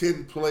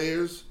 10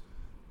 players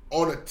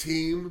on a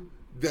team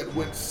that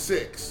went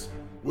 6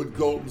 with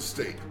Golden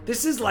State.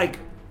 This is like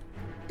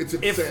It's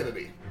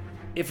insanity.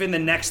 if in the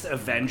next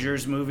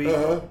Avengers movie,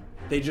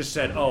 they just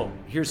said, "Oh,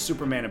 here's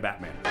Superman and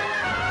Batman."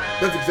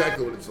 That's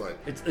exactly what it's like.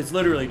 It's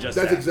literally just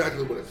That's that.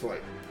 exactly what it's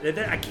like.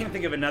 I can't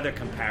think of another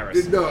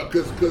comparison. No,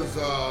 because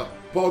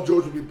Paul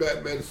George would be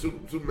Batman and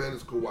Superman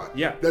is Kawhi.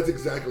 Yeah. That's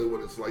exactly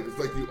what it's like. It's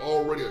like you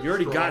already are You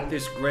already strong. got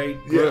this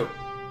great group.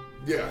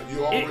 Yeah,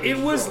 you already It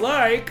was strong.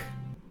 like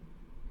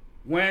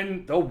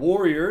when the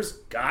Warriors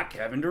got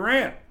Kevin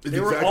Durant. It's They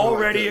were exactly like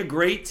already that. a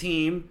great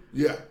team,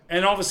 Yeah.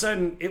 and all of a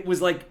sudden it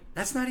was like,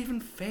 that's not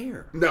even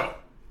fair. No.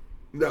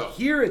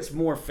 Here it's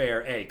more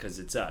fair, A, because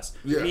it's us.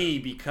 Yeah. B,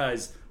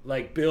 because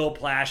like Bill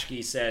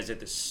Plaschke says at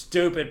the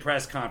stupid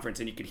press conference,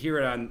 and you could hear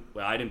it on,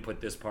 well, I didn't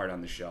put this part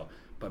on the show,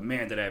 but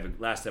man, did I have a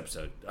last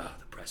episode. Oh,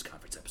 the press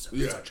conference episode.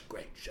 Yeah. Such a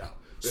great show.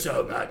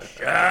 So much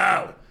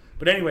show.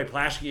 But anyway,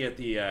 Plaschke at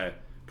the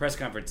press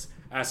conference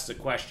asks a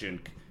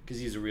question because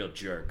he's a real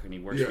jerk, and he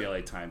works for the LA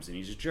Times, and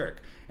he's a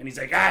jerk. And he's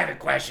like, I have a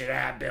question.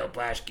 I'm Bill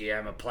Plaschke.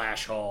 I'm a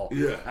plash hole.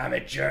 Yeah. I'm a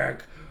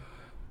jerk.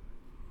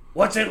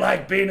 What's it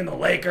like being in the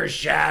Lakers'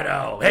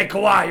 shadow? Hey,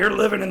 Kawhi, you're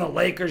living in the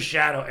Lakers'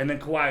 shadow. And then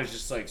Kawhi was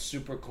just like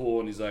super cool,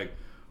 and he's like,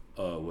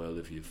 well,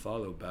 if you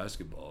follow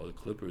basketball, the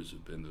Clippers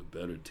have been the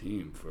better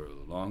team for a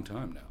long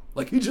time now.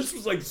 Like, he just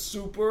was like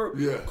super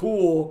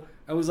cool.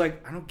 I was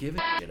like, I don't give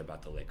a shit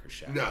about the Lakers'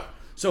 shadow. No.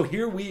 So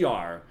here we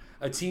are,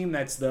 a team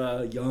that's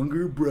the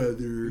younger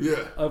brother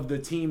of the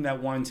team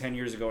that won 10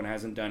 years ago and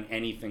hasn't done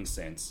anything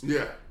since.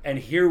 Yeah. And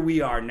here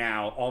we are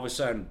now, all of a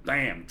sudden,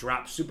 bam,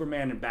 drop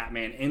Superman and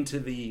Batman into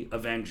the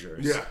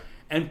Avengers. Yeah.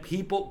 And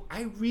people,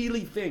 I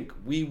really think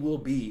we will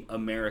be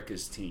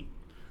America's team.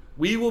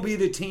 We will be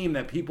the team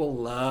that people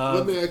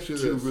love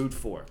to root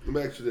for. Let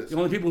me ask you this. The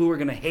only people who are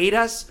going to hate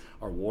us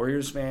are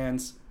Warriors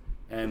fans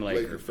and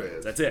Laker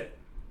fans. That's it.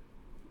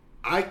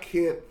 I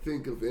can't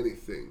think of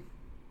anything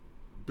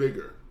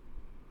bigger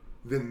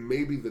than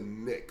maybe the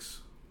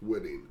Knicks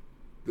winning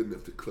than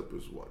if the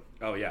Clippers won.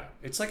 Oh, yeah.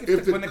 It's like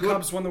when the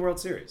Cubs won the World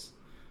Series.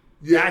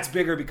 Yeah. That's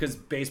bigger because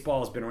baseball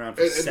has been around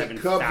for And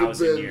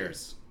 7,000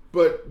 years.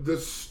 But the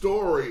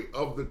story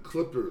of the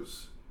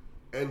Clippers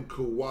and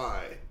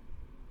Kawhi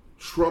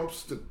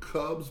trumps the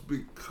Cubs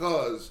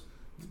because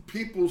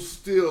people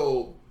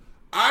still...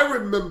 I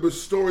remember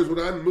stories when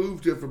I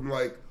moved here from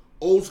like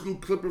old school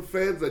Clipper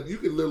fans that you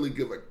could literally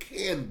give a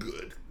canned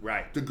good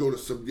to go to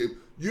some game.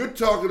 You're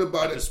talking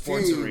about a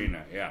sports team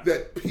arena,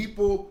 that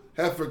people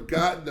have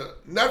forgotten,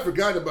 not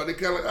forgotten about. They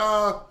kind of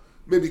like,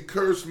 maybe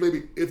curse,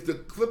 maybe. If the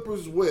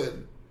Clippers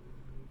win,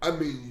 I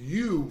mean,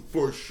 you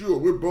for sure,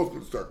 we're both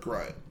going to start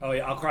crying. Oh,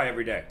 yeah, I'll cry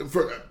every day.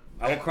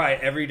 I will cry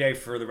every day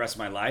for the rest of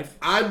my life.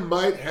 I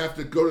might have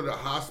to go to the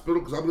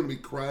hospital because I'm going to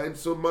be crying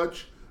so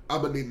much.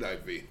 I'm going to need an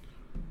IV.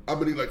 I'm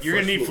going to need like You're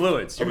going to need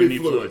fluids. You're going to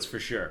need fluids for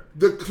sure.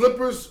 The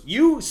Clippers.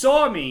 You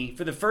saw me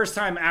for the first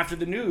time after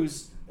the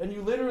news, and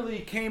you literally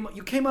came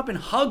up and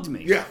hugged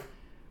me. Yeah.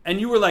 And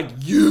you were like,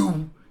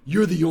 you're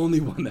the only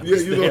one that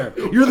was there.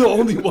 You're the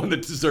only one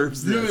that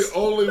deserves this. You're the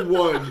only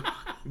one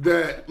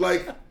that,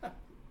 like,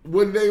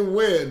 when they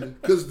win,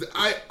 because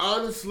I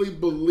honestly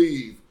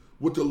believe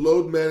with the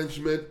load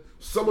management,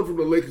 someone from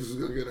the Lakers is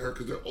going to get hurt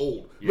because they're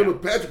old. Yeah. Remember,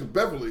 Patrick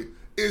Beverly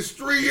is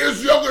 3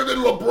 years younger than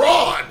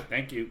LeBron.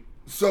 Thank you.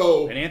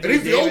 So, and he's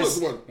Davis, the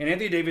oldest one. And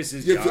Anthony Davis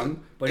is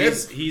young, but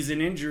he's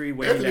an injury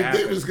waiting to happen.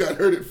 Anthony Davis got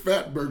hurt at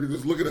Fatburger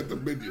just looking at the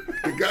menu.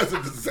 The guy's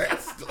a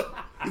disaster.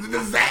 He's a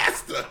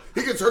disaster.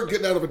 He gets hurt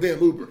getting out of a damn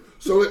Uber.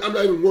 So I'm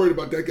not even worried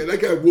about that guy.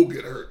 That guy will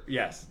get hurt.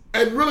 Yes.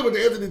 And really with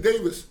Anthony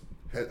Davis,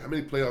 how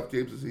many playoff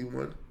games has he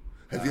won?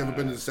 Has he ever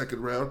been in the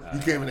second round? You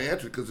can't even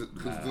answer it because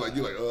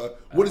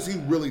what has he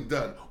really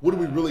done? What are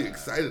we really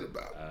excited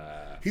about?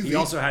 He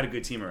also had a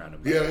good team around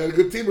him. Yeah, he had a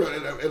good team around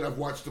him, and I've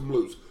watched him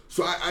lose.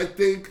 So I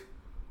think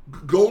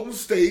Golden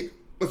State,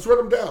 let's run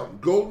them down.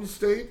 Golden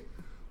State,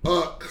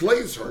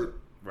 Clay's hurt.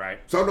 Right.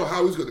 So I don't know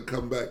how he's going to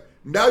come back.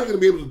 Now you're going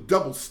to be able to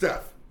double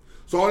Steph.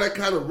 So all that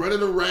kind of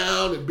running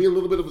around and being a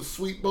little bit of a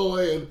sweet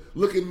boy and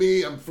look at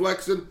me, I'm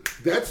flexing,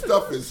 that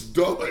stuff is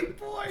done. Sweet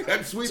boy.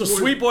 That sweet so boy.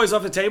 Sweet boy's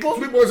off the table?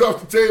 Sweet boy's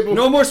off the table.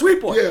 No more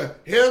Sweet boy. Yeah,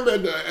 him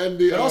and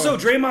the... But also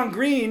Draymond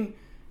Green...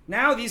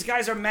 Now these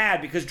guys are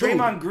mad because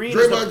Draymond Green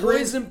is the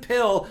poison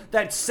pill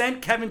that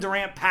sent Kevin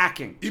Durant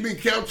packing. You mean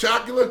Count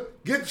Chocula?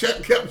 Get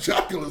Count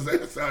Chocula's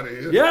ass out of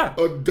here. Yeah.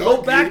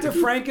 Go back to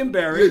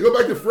Frankenberry. Yeah, go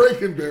back to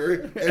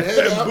Frankenberry and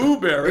hang out.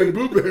 Booberry. And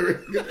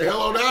Booberry. Get the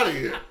hell on out of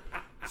here.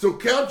 So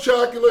Count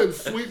Chocula and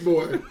Sweet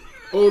Boy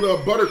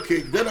on Butter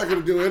Cake, they're not going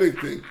to do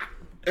anything.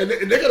 And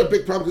they got a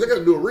big problem because they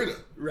got a new arena.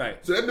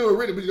 Right. So that new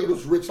arena, but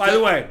those rich. By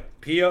the way,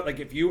 P.O., like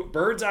if you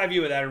bird's eye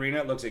view of that arena,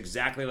 it looks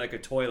exactly like a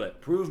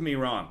toilet. Prove me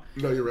wrong.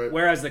 No, you're right.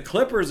 Whereas the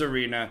Clippers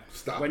arena,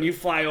 when you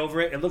fly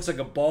over it, it looks like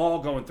a ball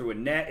going through a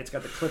net. It's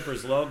got the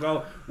Clippers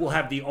logo. We'll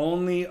have the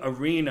only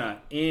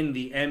arena in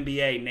the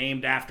NBA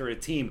named after a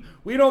team.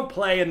 We don't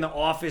play in the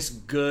office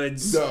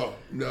goods.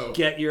 No.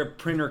 Get your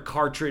printer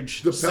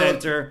cartridge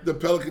center. The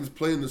Pelicans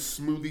play in the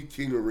Smoothie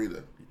King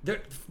Arena.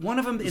 One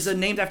of them is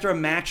named after a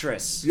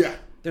mattress. Yeah.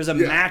 There's a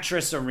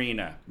mattress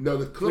arena. No,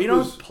 the Clippers. We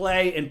don't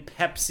play in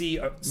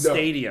Pepsi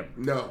Stadium.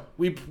 No.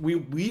 We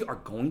are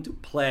going to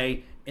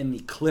play in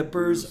the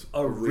Clippers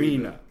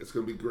arena. It's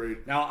going to be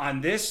great. Now,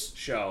 on this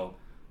show,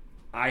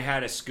 I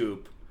had a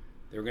scoop.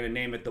 They were going to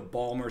name it the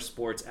Ballmer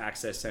Sports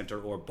Access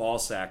Center, or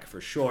Ballsack for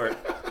short.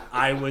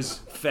 I was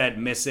fed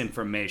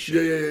misinformation.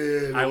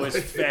 Yeah. I was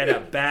fed a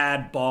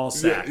bad ball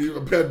sack. Yeah, a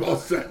bad ball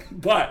sack.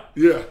 But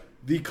yeah,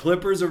 the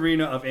Clippers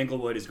arena of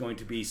Inglewood is going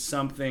to be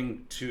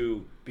something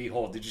to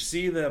behold. Did you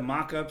see the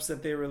mock-ups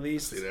that they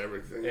released? I've seen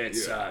everything.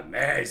 It's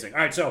amazing.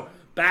 All right, so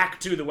back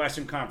to the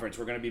Western Conference.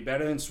 We're going to be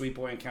better than Sweet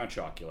Boy and Count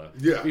Chocula.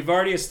 Yeah. We've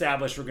already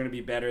established we're going to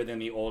be better than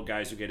the old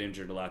guys who get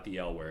injured a lot, the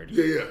L word.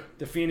 Yeah.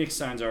 The Phoenix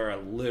Suns are a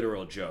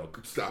literal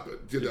joke. Stop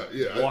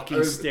it.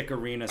 Walking stick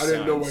arena Suns. I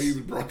didn't know why you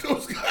even brought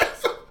those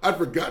guys. I'd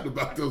forgotten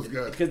about those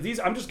guys. Because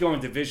I'm just going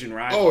division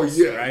rivals.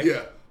 Right?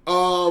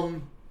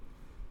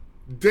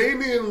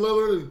 Damian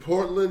Lillard in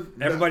Portland.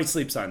 Everybody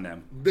sleeps on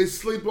them. They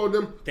sleep on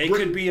them. They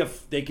could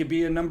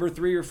be a number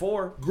 3 or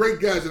 4. Great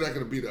guys are not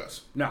going to beat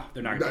us. No,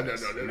 they're not going to beat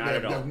us. No, not they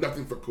at all. have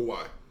nothing for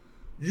Kawhi.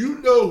 You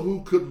know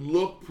who could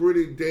look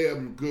pretty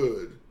damn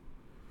good?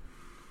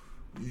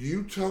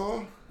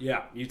 Utah.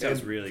 Yeah,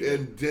 Utah's really good.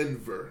 And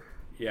Denver.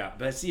 Yeah,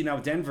 but see, now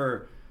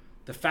Denver,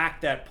 the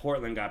fact that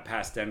Portland got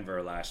past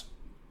Denver last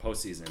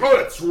postseason. Oh,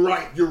 that's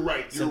right. You're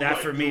right. So that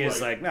for me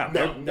is like, they're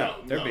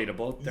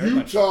beatable. They're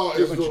Utah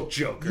a bunch of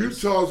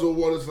jokers. Utah's the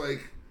one that's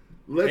like,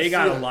 they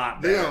got a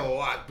lot better. They got a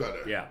lot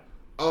better. Yeah.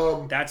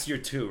 That's your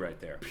 2 right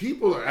there.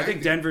 I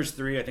think Denver's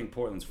 3. I think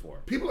Portland's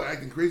 4. People are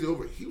acting crazy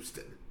over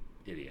Houston.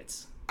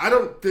 Idiots. I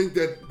don't think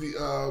that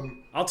the.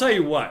 I'll tell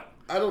you what.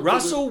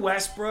 Russell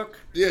Westbrook.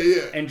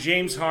 Yeah. And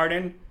James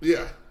Harden.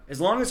 Yeah. As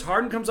long as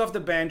Harden comes off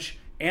the bench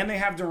and they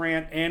have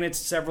Durant and it's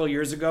several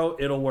years ago,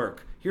 it'll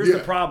work. Here's the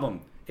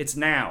problem. It's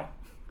now.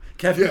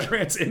 Kevin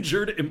Durant's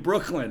injured in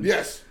Brooklyn.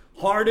 Yes.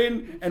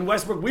 Harden and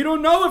Westbrook, we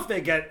don't know if they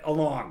get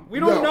along.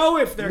 We don't know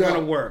if they're going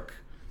to work.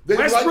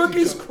 Westbrook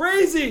is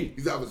crazy.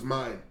 He's out of his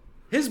mind.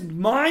 His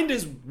mind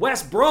is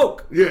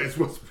Westbrook. Yeah, it's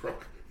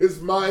Westbrook.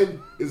 His mind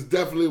is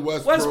definitely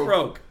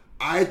Westbrook.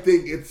 I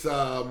think it's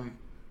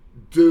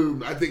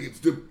doomed.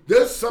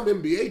 There's some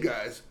NBA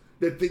guys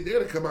that think they're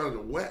going to come out of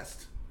the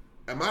West.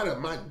 Am I out of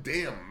my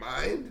damn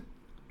mind?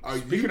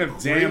 Speaking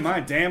of damn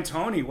mind, damn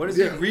Tony, what has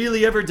he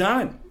really ever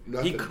done?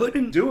 Nothing. He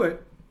couldn't do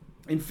it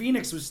in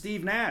Phoenix with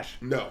Steve Nash.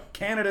 No.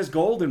 Canada's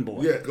golden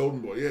boy. Yeah,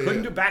 golden boy. Yeah,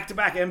 couldn't do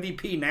back-to-back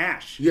MVP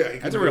Nash. Yeah.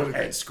 That's a real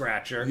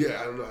head-scratcher.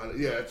 Yeah, I don't know.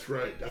 Yeah, that's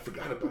right. I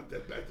forgot about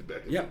that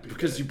back-to-back MVP. Yeah,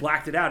 because you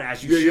blacked it out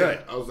as you should.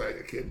 Yeah. I was like,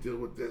 I can't deal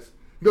with this.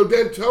 No,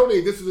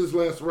 D'Antoni, this is his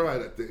last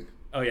ride, I think.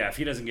 Oh, yeah, if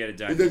he doesn't get it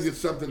done. He doesn't get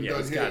something done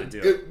he's here. Got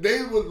to do it.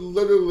 They would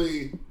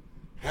literally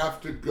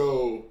have to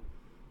go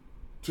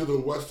to the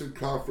Western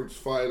Conference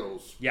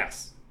Finals.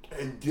 Yes.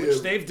 Which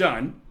they've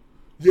done.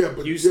 Yeah,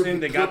 but Houston,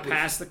 they got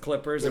past the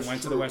Clippers and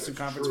went to the Western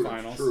Conference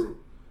Finals. True.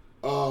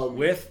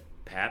 With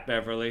Pat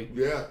Beverly.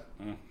 Yeah.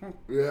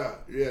 Yeah.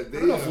 I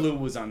don't know if Lou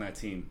was on that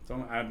team.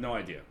 I have no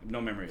idea.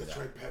 No memory of that. That's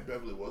right. Pat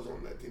Beverly was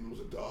on that team. He was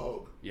a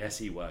dog. Yes,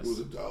 he was. He was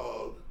a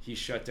dog. He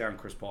shut down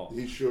Chris Paul.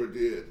 He sure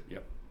did.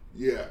 Yep.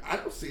 Yeah. I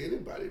don't see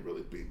anybody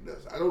really beating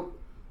us.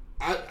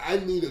 I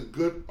need a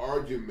good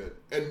argument.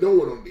 And no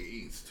one on the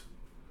East.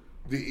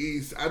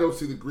 I don't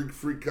see the Greek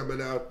Freak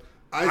coming out.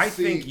 I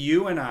think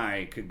you and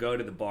I could go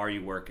to the bar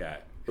you work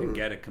at and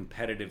get a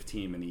competitive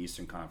team in the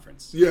Eastern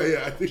Conference.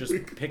 Yeah. I think just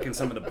picking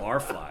some of the bar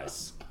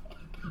flies.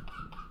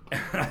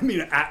 I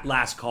mean, at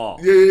last call.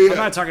 Yeah. I'm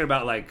not talking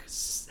about like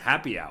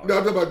happy hour. No,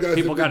 I'm talking about guys.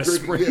 People got to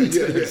sprint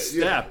to their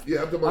step.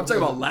 Yeah, I'm talking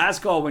about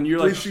last call when you're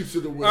 3 like, sheets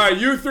to the wind. all right,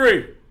 you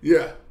 3.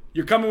 Yeah.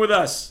 You're coming with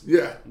us.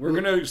 Yeah. We're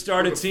going to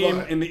start a team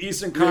in the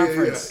Eastern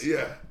Conference.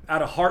 Yeah.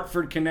 Out of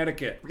Hartford,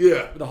 Connecticut.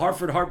 Yeah. The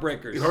Hartford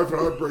Heartbreakers. The Hartford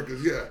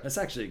Heartbreakers, yeah. That's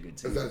actually a good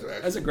team.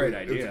 That's a great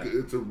idea.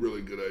 It's a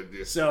really good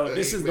idea. So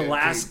this is the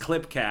last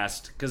clip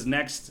cast, because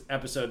next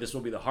episode, this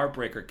will be the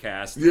Heartbreaker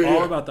cast. Yeah,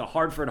 all about the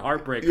Hartford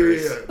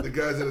Heartbreakers. Yeah. The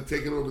guys that are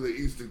taking over the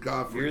Eastern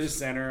Conference. You're the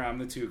center, I'm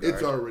the 2 guard.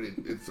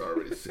 It's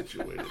already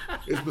situated.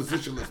 It's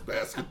positionless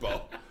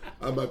basketball.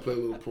 I might play a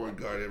little point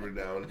guard every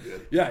now and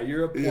then. Yeah,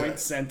 you're a point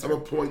center. I'm a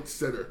point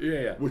center.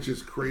 Yeah. Which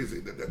is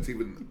crazy that's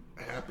even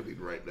happening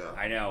right now.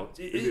 I know.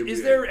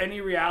 Is there any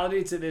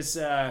reality to this?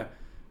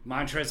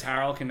 Montrezl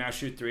Harrell can now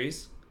shoot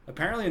threes.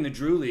 Apparently, in the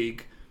Drew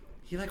League,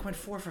 he went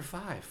 4 for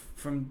 5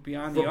 from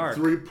beyond the arc.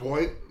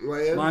 3-point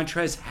land.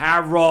 Montrezl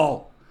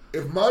Harrell.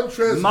 If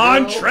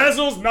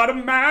Montrezl's not a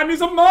man;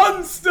 he's a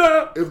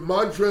monster. If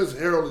Montrezl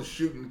Harrell is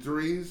shooting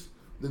threes,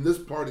 then this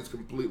party's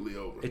completely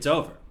over. It's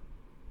over.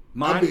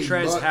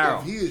 Montrezl Harrell.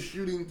 If he is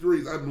shooting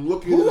threes, I'm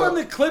looking. Who on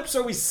the Clips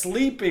are we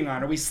sleeping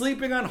on? Are we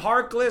sleeping on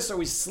Harkless? Are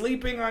we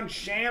sleeping on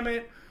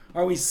Shamet?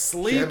 Are we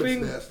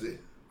sleeping? Shamet's nasty.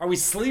 Are we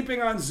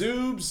sleeping on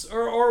Zoobs?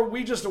 Or are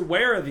we just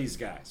aware of these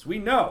guys? We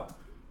know.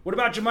 What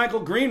about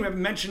JaMychal Green? We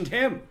haven't mentioned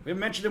him. We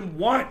haven't mentioned him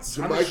once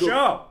on the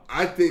show.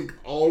 I think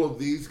all of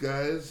these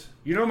guys.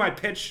 You know my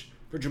pitch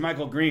for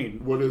JaMychal Green?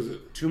 What is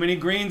it? Too many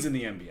Greens in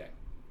the NBA.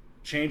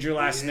 Change your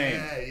last name.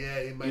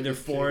 Yeah, he might either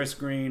Forest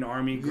Green,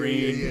 Army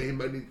Green. Yeah, he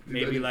might need.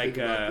 Maybe like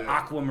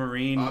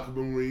Aquamarine.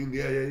 Aquamarine,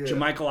 yeah.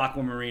 JaMychal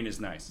Aquamarine is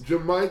nice.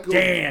 JaMychal.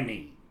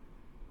 Danny.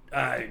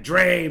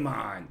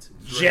 Draymond.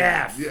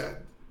 Jeff. Yeah.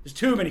 There's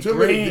too many Too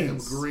Greens. many damn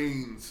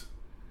Greens.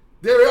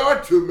 There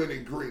are too many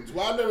Greens.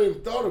 Well, I never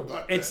even thought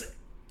about that. It's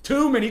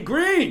too many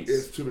Greens.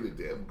 It's too many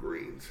damn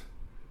Greens.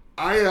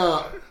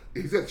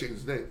 He's got to change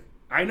his name.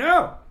 I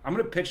know. I'm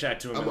going to pitch that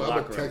to him in the I'm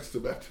locker going to room. text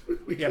him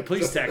after. Yeah,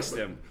 please text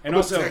him. And I'm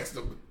also, text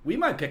him. we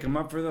might pick him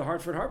up for the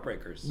Hartford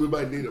Heartbreakers. We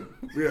might need him.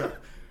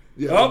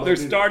 Yeah. Oh, they're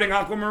starting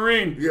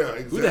Aquamarine. Yeah,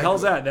 exactly. Who the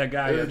hell's that? That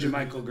guy,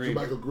 JaMychal Green.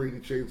 JaMychal Green, he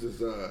changed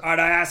his... All right,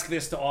 I ask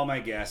this to all my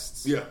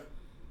guests. Yeah.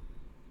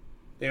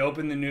 They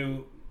opened the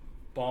new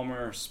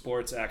Ballmer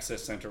Sports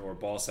Access Center, or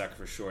Ballsack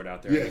for short,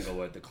 out there in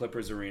Inglewood, the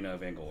Clippers Arena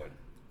of Inglewood.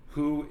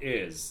 Who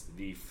is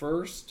the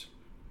first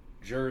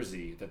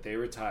jersey that they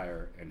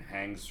retire and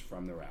hangs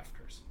from the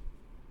rafters?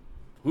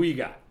 Who you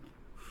got?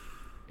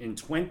 In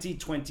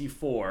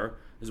 2024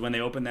 is when they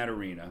open that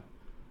arena.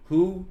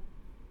 Who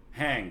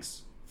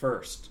hangs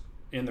first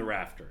in the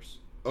rafters?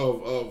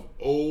 Of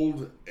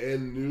old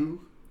and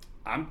new?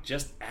 I'm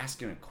just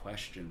asking a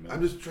question, man.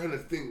 I'm just trying to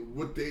think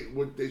what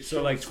they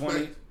so like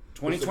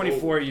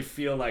 2024, you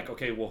feel like,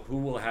 okay, well, who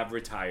will have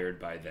retired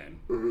by then?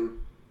 Mm-hmm.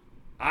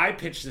 I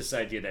pitched this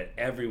idea that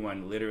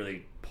everyone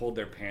literally pulled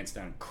their pants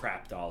down and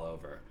crapped all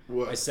over.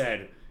 What? I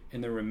said, in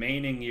the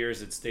remaining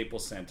years at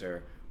Staples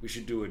Center, we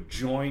should do a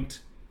joint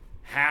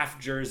half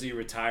jersey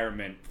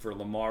retirement for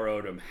Lamar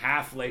Odom,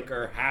 half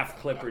Laker, half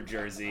Clipper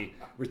jersey,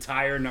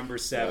 retire number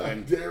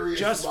 7,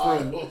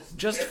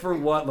 just for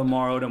what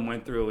Lamar Odom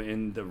went through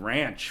in the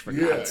ranch, for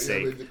God's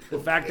sake. The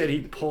fact that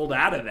he pulled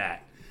out of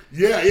that.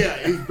 Yeah,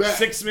 he's back.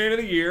 6th man of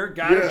the year,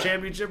 got a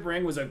championship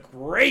ring, was a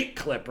great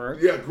Clipper.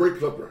 Yeah, great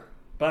Clipper.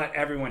 But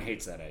everyone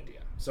hates that idea.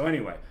 So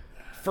anyway,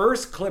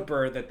 first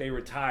Clipper that they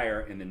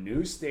retire in the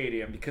new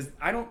stadium, because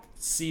I don't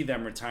see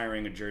them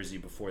retiring a jersey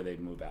before they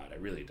move out. I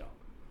really don't.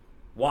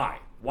 Why?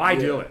 Why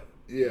do it?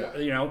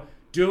 Yeah.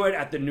 Do it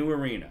at the new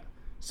arena.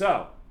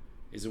 So,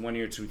 is it one of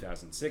your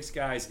 2006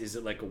 guys? Is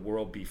it like a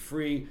World Be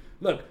Free?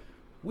 Look,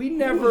 we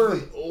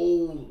never...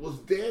 Was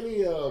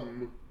Danny...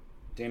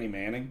 Danny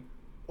Manning?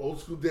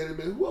 Old school Danny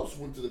Manning. Who else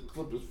went to the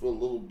Clippers for a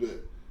little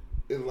bit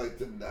in like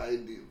the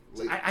 90s?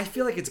 I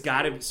feel like it's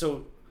got to be...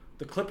 So,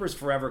 the Clippers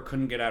forever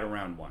couldn't get out of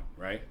round 1,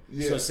 right?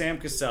 Yeah. So, Sam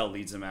Cassell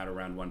leads them out of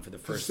round 1 for the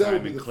first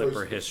time in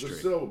Clipper history.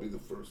 Cassell would be the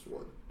first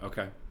one.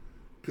 Okay.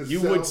 Cassell,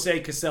 You would say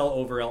Cassell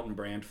over Elton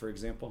Brand, for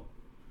example?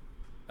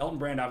 Elton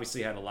Brand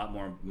obviously had a lot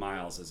more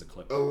miles as a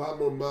Clipper. A lot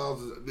more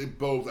miles. They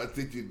both, I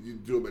think you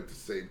do them at the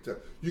same time.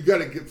 You got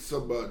to get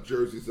some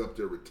jerseys up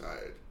there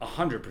retired.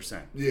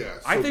 100%. Yeah. So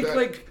I think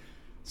like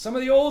some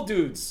of the old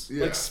dudes,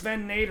 like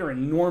Sven Nader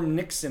and Norm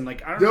Nixon,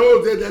 like I don't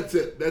know. No, that's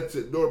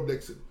it. Norm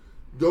Nixon.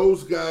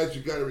 Those guys,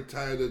 you got to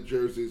retire their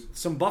jerseys.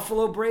 Some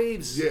Buffalo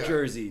Braves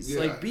jerseys. Yeah.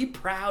 Like, be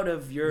proud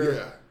of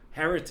your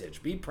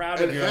heritage. Be proud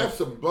of your and have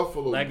some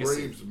Buffalo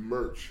legacy. Braves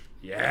merch.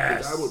 Yes.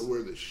 Because I would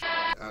wear the shit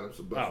out of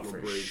some Buffalo for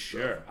Braves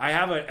sure. stuff. I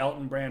have an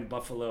Elton Brand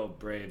Buffalo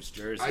Braves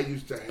jersey. I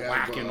used to have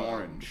black and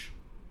orange.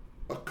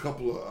 A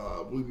couple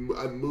of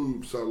I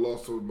moved, so I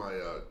lost some of my.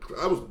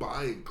 I was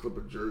buying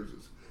Clipper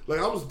jerseys.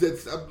 Like I was dead.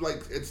 I'm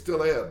like, and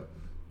still am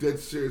dead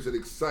serious and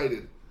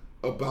excited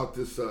about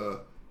this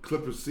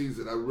Clipper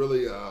season. I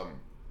really,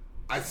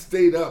 I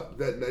stayed up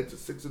that night to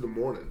 6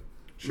 a.m.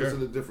 Listening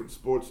to different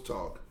sports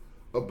talk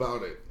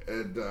about it,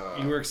 and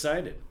you were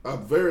excited.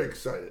 I'm very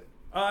excited.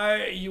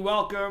 You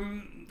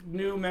welcome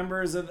new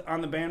members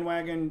on the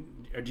bandwagon?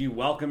 Or do you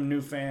welcome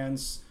new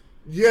fans?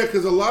 Yeah,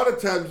 because a lot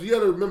of times, you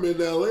got to remember in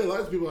LA, a lot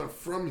of people aren't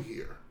from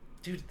here.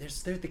 Dude,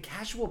 there's the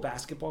casual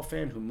basketball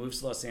fan who moves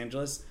to Los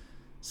Angeles.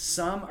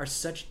 Some are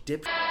such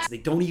dipshits. They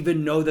don't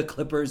even know the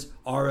Clippers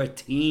are a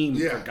team,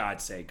 for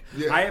God's sake.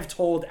 Yeah. I have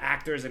told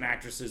actors and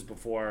actresses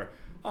before,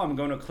 oh, I'm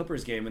going to a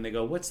Clippers game, and they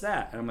go, what's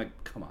that? And I'm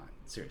like, come on,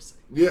 seriously.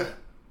 Yeah.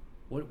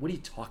 What are you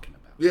talking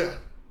about? Yeah.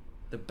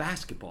 The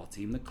basketball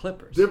team, the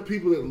Clippers. There are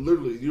people that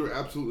literally, you're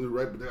absolutely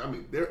right,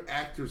 but there are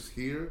actors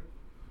here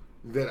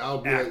that I'll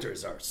be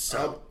actors are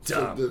so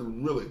dumb. They're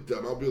really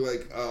dumb. I'll be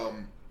like,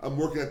 I'm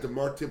working at the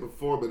Martin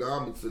Perform in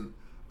Amundsen.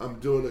 I'm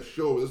doing a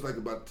show. It was like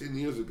about 10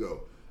 years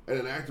ago. And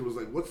an actor was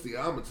like, what's the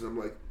Amundsen? I'm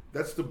like,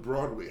 that's the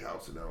Broadway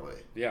house in L.A.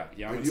 Yeah,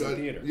 the Amundsen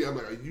Theater. Yeah, I'm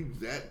like, are you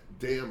that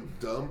damn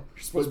dumb?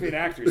 You're supposed to be an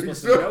actor. You're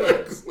supposed to know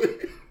this.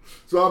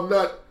 So I'm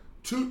not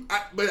too...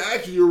 but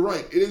actually, you're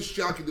right. It is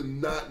shocking to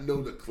not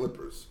know the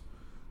Clippers.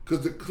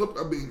 Because the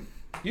Clippers, I mean...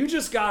 You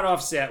just got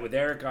off set with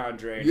Eric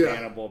Andre and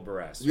Hannibal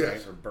Buress, right?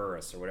 Yes. Or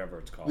Burris, or whatever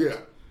it's called. Yeah.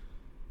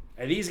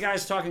 Are these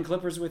guys talking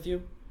Clippers with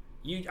you?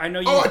 I know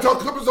you. Oh, I talk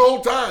Clippers the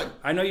whole time.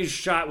 I know you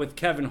shot with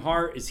Kevin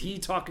Hart. Is he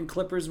talking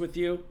Clippers with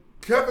you?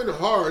 Kevin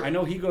Hart. I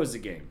know he goes to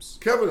games.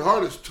 Kevin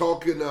Hart is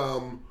talking.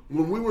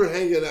 When we were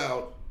hanging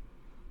out,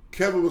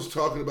 Kevin was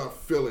talking about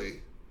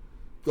Philly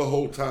the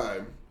whole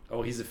time.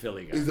 Oh, he's a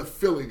Philly guy. He's a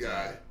Philly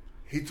guy.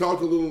 He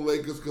talked a little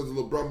Lakers because of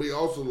LeBron, but he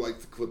also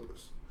likes the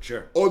Clippers.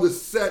 Sure. Or the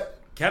set.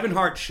 Kevin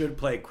Hart should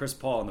play Chris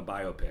Paul in the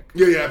biopic.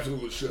 Yeah, he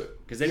absolutely should.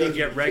 Because then you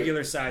get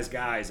regular-sized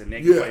guys, and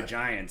they can play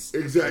giants.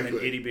 Exactly. And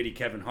then itty-bitty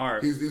Kevin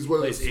Hart he's one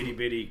plays of the,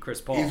 itty-bitty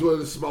Chris Paul. He's one of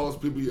the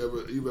smallest people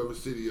you've ever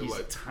seen in your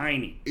life. He's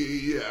tiny.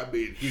 Yeah, I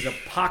mean... He's a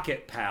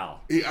pocket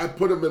pal. I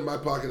put him in my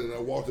pocket, and I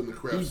walked in the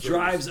craft service. He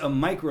drives a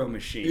micro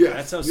machine. Yes,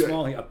 That's how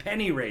small a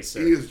penny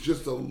racer. He is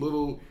just a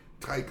little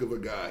tyke of a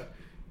guy.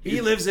 He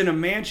lives in a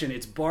mansion.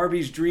 It's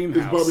Barbie's dream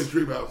house. It's Barbie's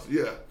dream house,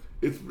 yeah.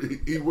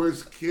 He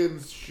wears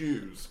Ken's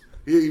shoes.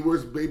 Yeah, he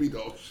wears baby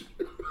doll shoes.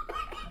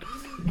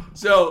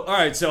 So, all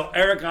right. So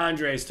Eric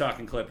Andre's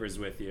talking Clippers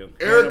with you.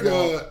 Eric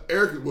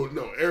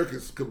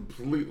is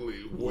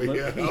completely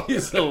way out.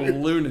 He's a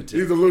lunatic.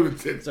 He's a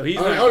lunatic. So he's.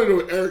 I don't know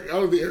what Eric. I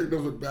don't think Eric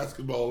knows what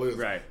basketball is.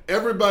 Right.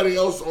 Everybody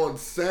else on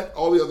set,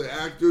 all the other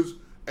actors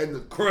and the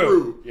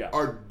crew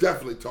are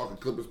definitely talking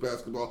Clippers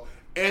basketball.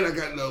 And I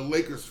got in a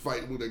Lakers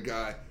fight with a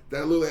guy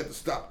that I literally had to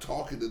stop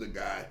talking to the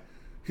guy.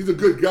 He's a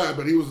good guy,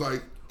 but he was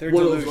like. They're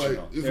one delusional.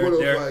 Of those, like, one of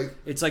those, like,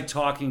 it's like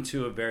talking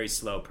to a very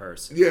slow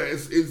person. Yeah,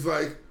 it's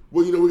like,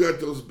 well, we got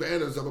those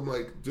banners up. I'm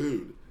like,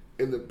 dude,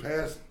 in the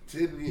past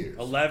 10 years.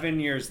 11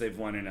 years they've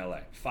won in LA.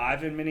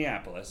 5 in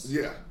Minneapolis.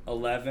 Yeah.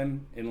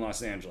 11 in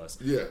Los Angeles.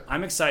 Yeah.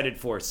 I'm excited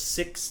for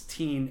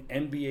 16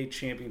 NBA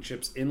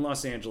championships in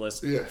Los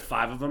Angeles. Yeah.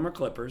 5 of them are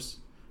Clippers.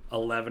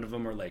 11 of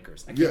them are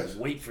Lakers. I can't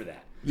wait for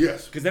that.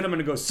 Yes. Because then I'm going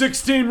to go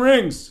 16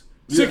 rings.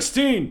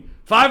 16. Yeah.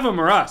 5 of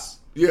them are us.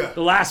 Yeah.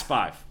 The last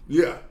 5.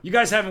 Yeah. You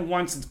guys haven't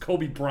won since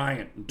Kobe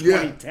Bryant in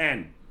 2010.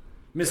 Yeah.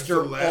 Mr. That's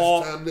the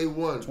last time they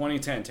won.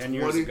 2010, 10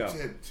 years ago.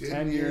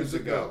 10 years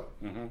ago.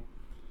 Mm-hmm.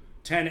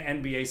 10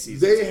 NBA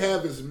seasons. They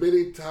have as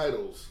many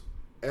titles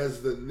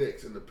as the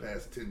Knicks in the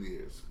past 10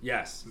 years.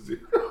 Yes.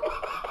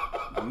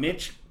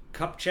 Mitch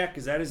Kupchak,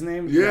 is that his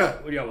name? Yeah.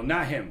 Well,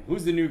 not him.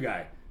 Who's the new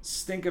guy?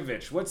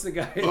 Stinkovich. What's the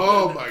guy?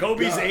 Oh, my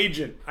Kobe's God.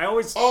 agent. I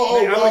always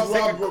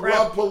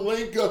Rob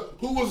Pelinka,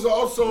 who was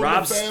also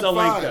Rob in the Fan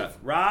Stelinka. 5.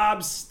 Rob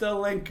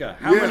Stelinka.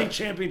 How many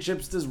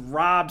championships does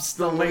Rob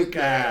Stelinka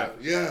have?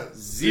 Yeah.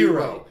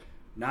 0.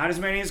 Not as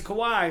many as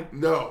Kawhi.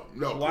 No.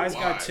 Kawhi's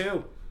got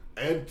 2.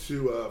 And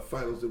 2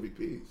 Finals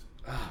MVPs.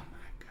 Oh,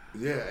 my God.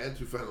 Yeah, and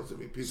 2 Finals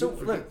MVPs. So, don't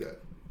forget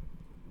that.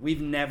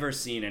 We've never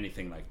seen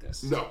anything like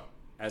this. No.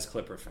 As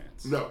Clipper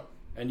fans. No.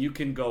 And you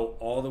can go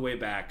all the way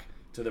back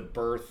to the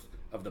birth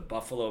of the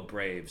Buffalo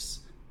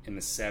Braves in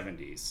the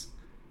 70s.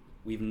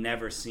 We've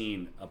never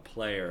seen a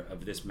player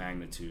of this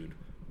magnitude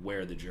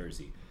wear the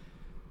jersey.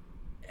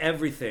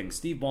 Everything.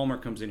 Steve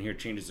Ballmer comes in here,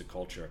 changes the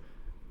culture.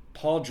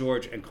 Paul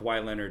George and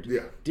Kawhi Leonard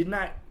did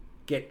not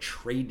get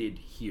traded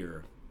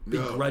here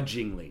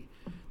begrudgingly.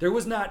 There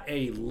was not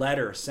a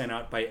letter sent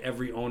out by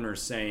every owner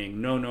saying,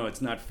 no,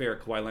 it's not fair.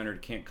 Kawhi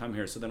Leonard can't come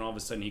here. So then all of a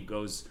sudden he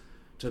goes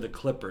to the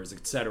Clippers,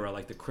 etc.,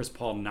 like the Chris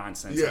Paul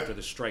nonsense after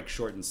the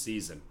strike-shortened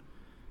season.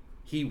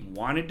 He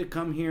wanted to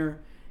come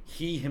here.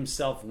 He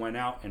himself went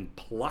out and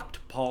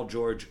plucked Paul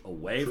George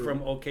away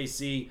from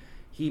OKC.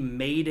 He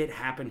made it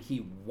happen.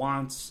 He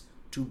wants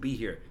to be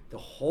here. The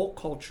whole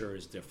culture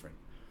is different.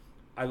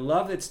 I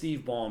love that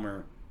Steve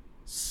Ballmer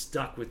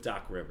stuck with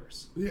Doc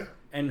Rivers. Yeah.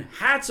 And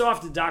hats off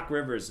to Doc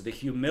Rivers, the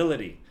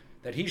humility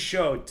that he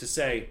showed to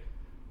say,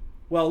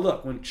 well,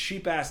 look, when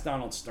cheap-ass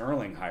Donald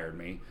Sterling hired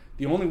me,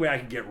 the only way I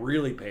could get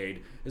really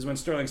paid is when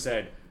Sterling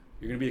said,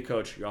 you're going to be the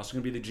coach. You're also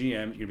going to be the GM.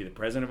 You're going to be the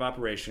president of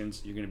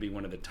operations. You're going to be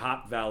one of the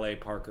top valet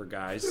Parker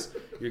guys.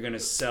 You're going to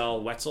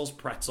sell Wetzel's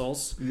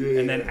pretzels.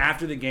 And then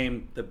after the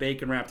game, the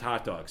bacon-wrapped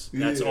hot dogs.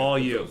 That's all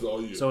you. That's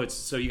all you.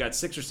 So you got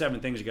 6 or 7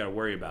 things you got to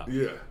worry about.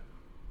 Yeah.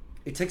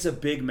 It takes a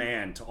big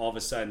man to all of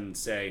a sudden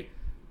say,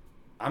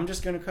 I'm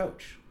just going to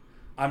coach.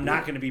 I'm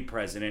not going to be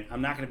president.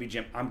 I'm not going to be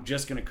GM. I'm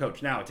just going to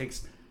coach. Now, it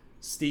takes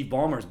Steve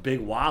Ballmer's big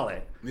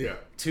wallet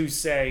to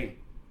say...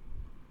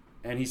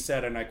 And he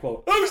said, and I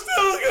quote, I'm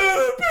still going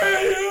to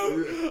pay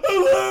you a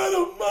lot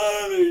of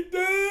money,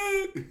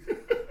 dude.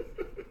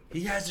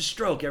 He has a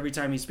stroke every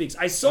time he speaks.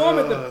 I saw him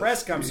at the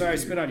press conference. Sorry, I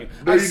spit on you.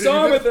 No, I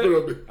saw him at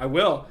the... I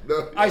will.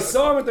 No, I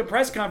saw him at the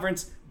press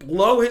conference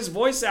blow his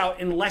voice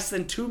out in less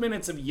than 2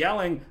 minutes of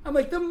yelling. I'm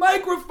like, the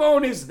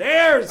microphone is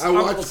theirs. I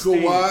watched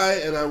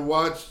Kawhi and I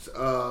watched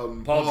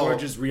Paul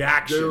George's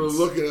reactions. They were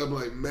looking at him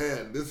like,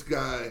 man, this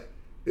guy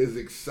is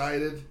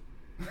excited.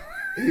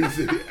 He's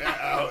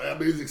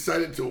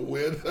excited to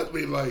win. I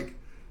mean, like,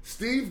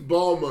 Steve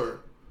Ballmer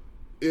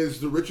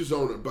is the richest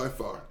owner by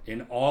far.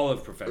 In all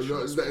of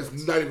professional sports.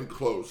 It's not even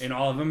close. In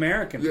all of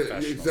American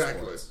professional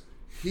exactly. sports.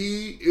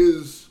 He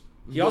is...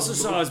 He also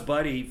saw his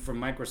buddy from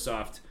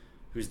Microsoft,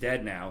 who's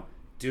dead now,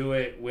 do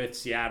it with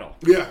Seattle.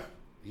 Yeah.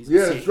 He's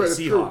that's right.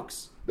 The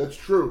Seahawks. That's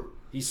true.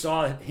 He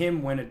saw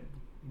him win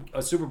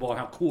a Super Bowl and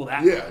how cool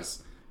that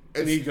was.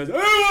 And he goes, I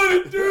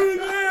want to do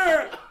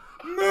that!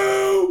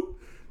 Moo!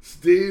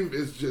 Steve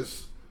is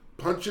just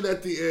punching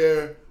at the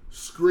air,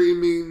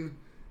 screaming.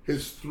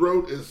 His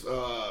throat is,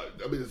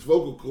 his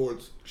vocal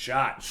cords.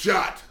 Shot.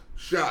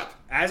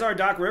 As are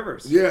Doc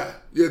Rivers. Yeah,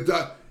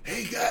 Doc.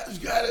 Hey, guys,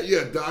 got it.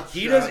 Yeah, Doc.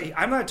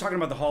 I'm not talking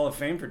about the Hall of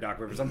Fame for Doc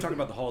Rivers. I'm talking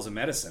about the halls of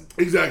medicine.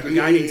 Exactly. The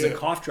guy needs a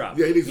cough drop.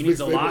 Yeah, he needs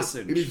a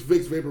lozenge. He needs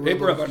Vicks vapor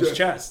rub on his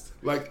chest.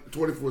 Like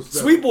 24/7.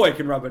 Sweet Boy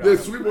can rub it Yeah, up.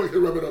 Sweet Boy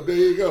can rub it up. There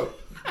you go.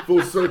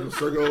 Full circle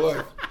of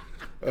life.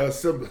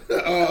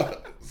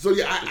 So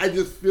I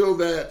just feel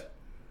that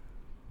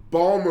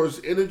Ballmer's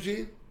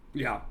energy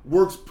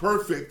works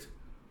perfect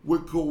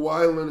with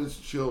Kawhi Leonard's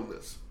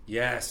chillness.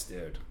 Yes,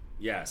 dude.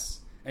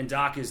 Yes. And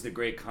Doc is the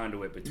great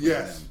conduit between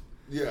them.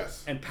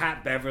 Yes. And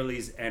Pat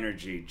Beverly's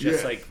energy,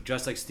 just like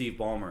Steve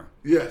Ballmer,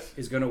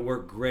 is going to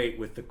work great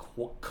with the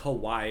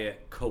Kawhi.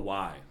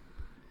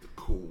 The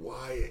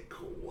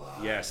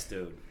Kawhi. Yes,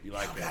 dude. You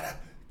like that?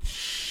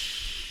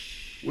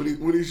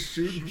 When he's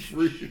shooting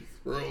free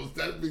throws,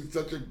 that'd be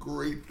such a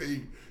great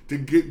thing to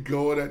get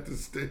going at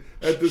the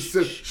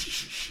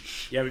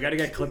Yeah, we got to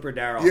get Clipper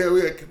Darryl. Yeah,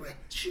 we got to be like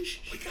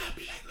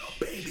little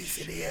babies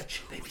in here.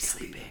 Baby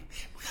sleeping.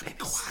 We got to be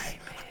quiet.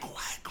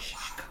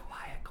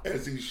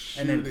 As he's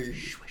shooting. And then,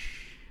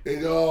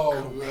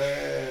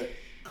 man.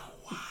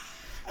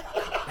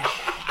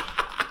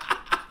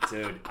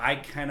 Dude, I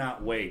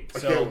cannot wait. I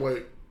can't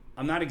wait.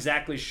 I'm not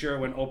exactly sure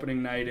when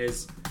opening night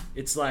is.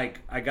 It's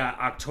like I got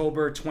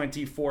October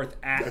 24th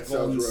at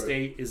Golden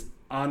State is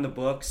on the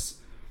books.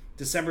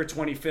 December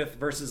 25th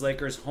versus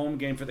Lakers, home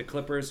game for the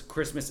Clippers.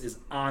 Christmas is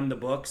on the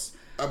books.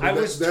 I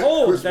was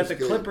told that the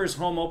Clippers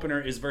home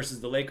opener is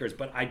versus the Lakers,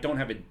 but I don't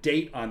have a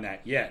date on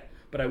that yet.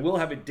 But I will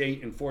have a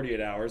date in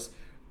 48 hours.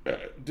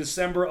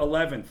 December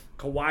 11th,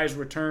 Kawhi's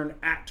return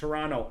at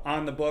Toronto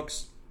on the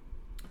books.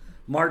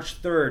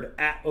 March 3rd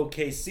at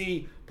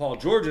OKC, Paul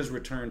George's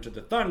return to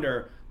the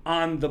Thunder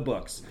on the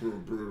books.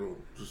 Brutal.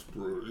 Just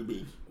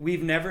brutal.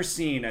 We've never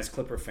seen, as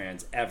Clipper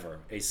fans, ever,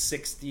 a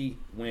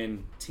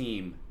 60-win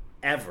team,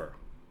 ever.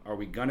 Are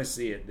we going to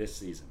see it this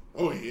season?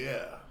 Oh,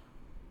 yeah.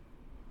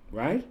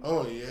 Right?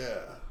 Oh,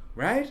 yeah.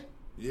 Right?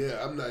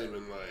 Yeah, I'm not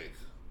even like,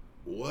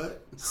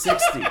 what?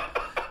 60.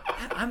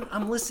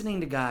 I'm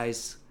listening to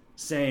guys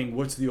saying,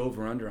 what's the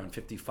over-under on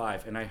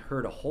 55? And I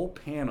heard a whole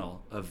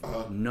panel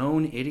of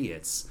known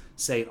idiots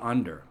say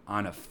under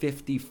on a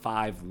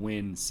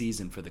 55-win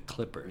season for the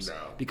Clippers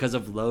because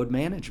of load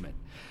management.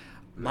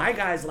 My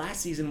guys last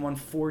season won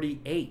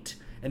 48.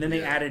 And then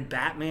they added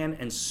Batman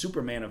and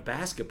Superman of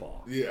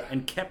basketball. Yeah.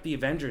 And kept the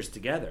Avengers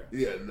together.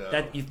 Yeah, no.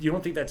 That you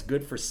don't think that's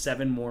good for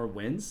 7 more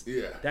wins?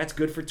 Yeah. That's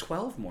good for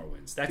 12 more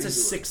wins. That's a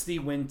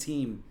 60-win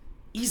team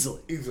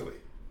easily.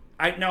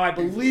 I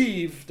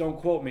believe, don't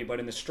quote me, but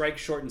in the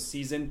strike-shortened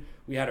season,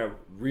 we had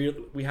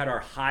our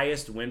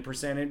highest win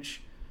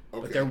percentage.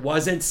 Okay. But there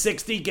wasn't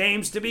 60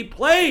 games to be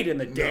played in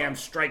the damn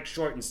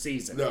strike-shortened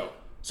season. No.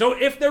 So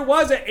if there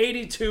was an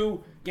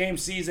 82-game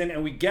season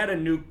and we get a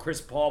new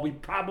Chris Paul, we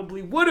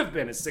probably would have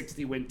been a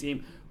 60-win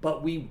team,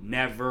 but we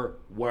never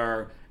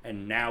were,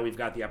 and now we've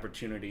got the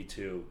opportunity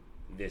to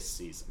this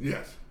season.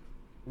 Yes.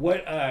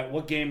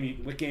 What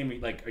game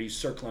like are you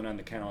circling on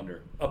the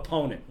calendar?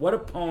 Opponent. What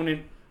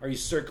opponent are you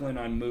circling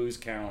on Moo's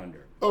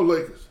calendar? Oh,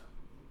 Lakers.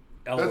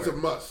 L-word. That's a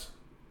must.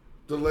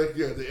 The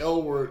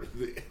L word.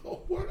 The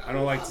L word. I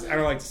don't like to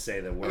say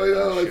the word. I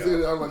don't like saying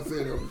it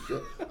on the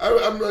show.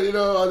 I'm not. I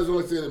just don't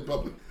like saying it in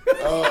public.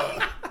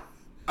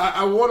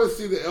 I want to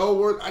see the L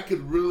word. I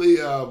could really.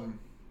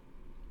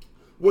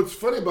 What's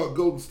funny about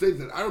Golden State is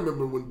that I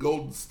remember when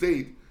Golden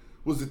State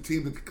was the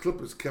team that the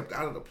Clippers kept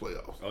out of the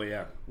playoffs. Oh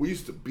yeah, we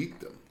used to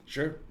beat them.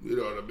 Sure. You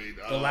know what I mean?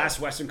 The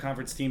last Western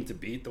Conference team to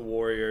beat the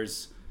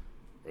Warriors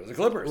was the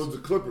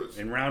Clippers.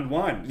 In round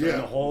 1. During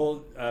the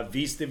whole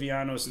V.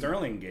 Stiviano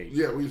Sterling gate.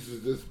 Yeah, we used to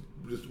just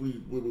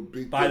we would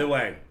beat By the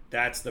way,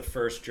 that's the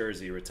first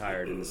jersey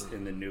retired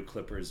in the new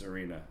Clippers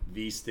arena.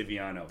 V.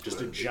 Stiviano.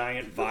 Just a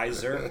giant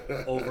visor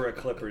over a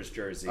Clippers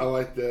jersey. I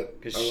like that.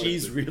 Because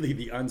she's really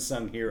the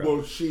unsung hero.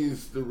 Well,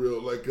 she's the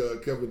real, like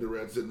Kevin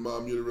Durant said,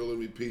 Mom, you're the real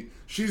MVP.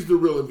 She's the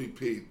real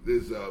MVP.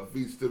 There's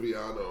V.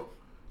 Stiviano.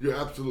 You're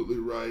absolutely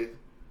right.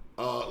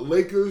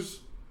 Lakers,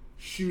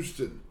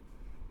 Houston.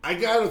 I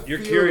got a feeling You're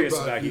curious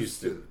about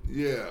Houston.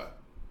 Yeah.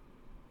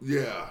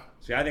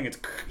 See, I think it's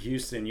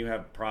Houston. You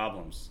have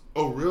problems.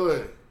 Oh,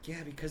 really?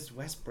 Yeah, because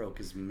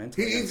Westbrook is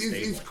mentally unstable.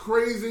 He's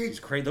crazy.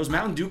 He's crazy. Those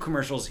Mountain Dew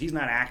commercials, he's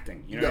not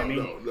acting. You know what I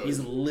mean? No. He's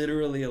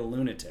literally a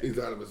lunatic. He's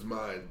out of his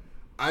mind.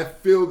 I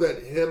feel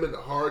that him and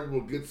Harden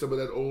will get some of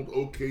that old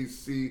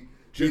OKC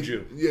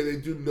juju. They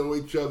do know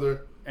each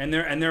other. And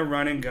they're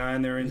running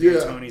gun. They're in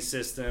D'Antoni's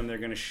system. They're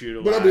going to shoot a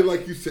lot. But I mean,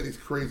 like you said, he's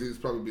crazy. It's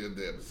probably be a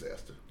damn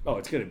disaster. Oh,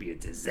 it's going to be a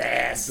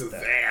disaster.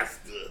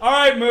 All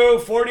right, Moo.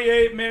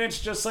 48 minutes,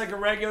 just like a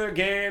regular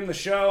game. The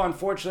show,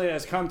 unfortunately,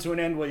 has come to an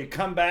end. Will you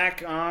come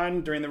back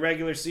on during the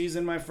regular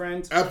season, my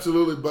friend?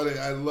 Absolutely, buddy.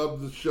 I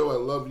love the show. I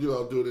love you.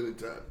 I'll do it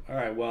anytime. All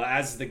right. Well,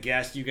 as the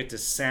guest, you get to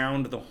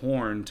sound the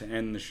horn to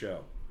end the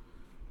show.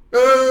 I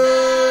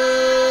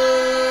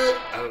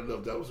don't know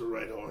if that was the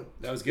right horn.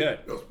 That was good.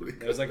 That was pretty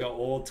good. That was like an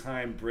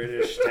old-time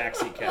British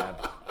taxi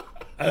cab.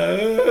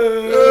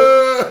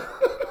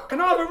 Can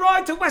I have a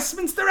ride to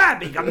Westminster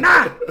Abbey? Come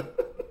on.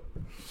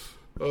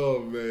 Oh,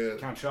 man.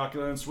 Count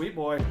Chocula and Sweet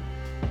Boy.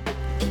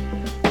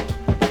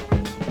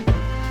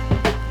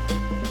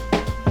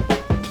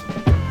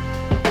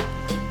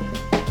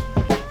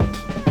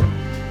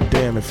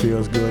 Damn, it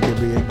feels good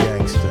to be a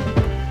gangster.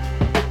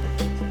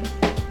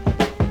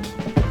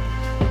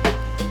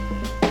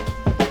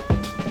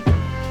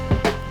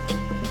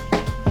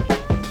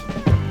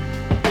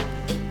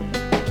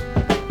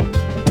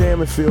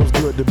 Damn, it feels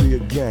good to be a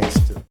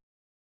gangster.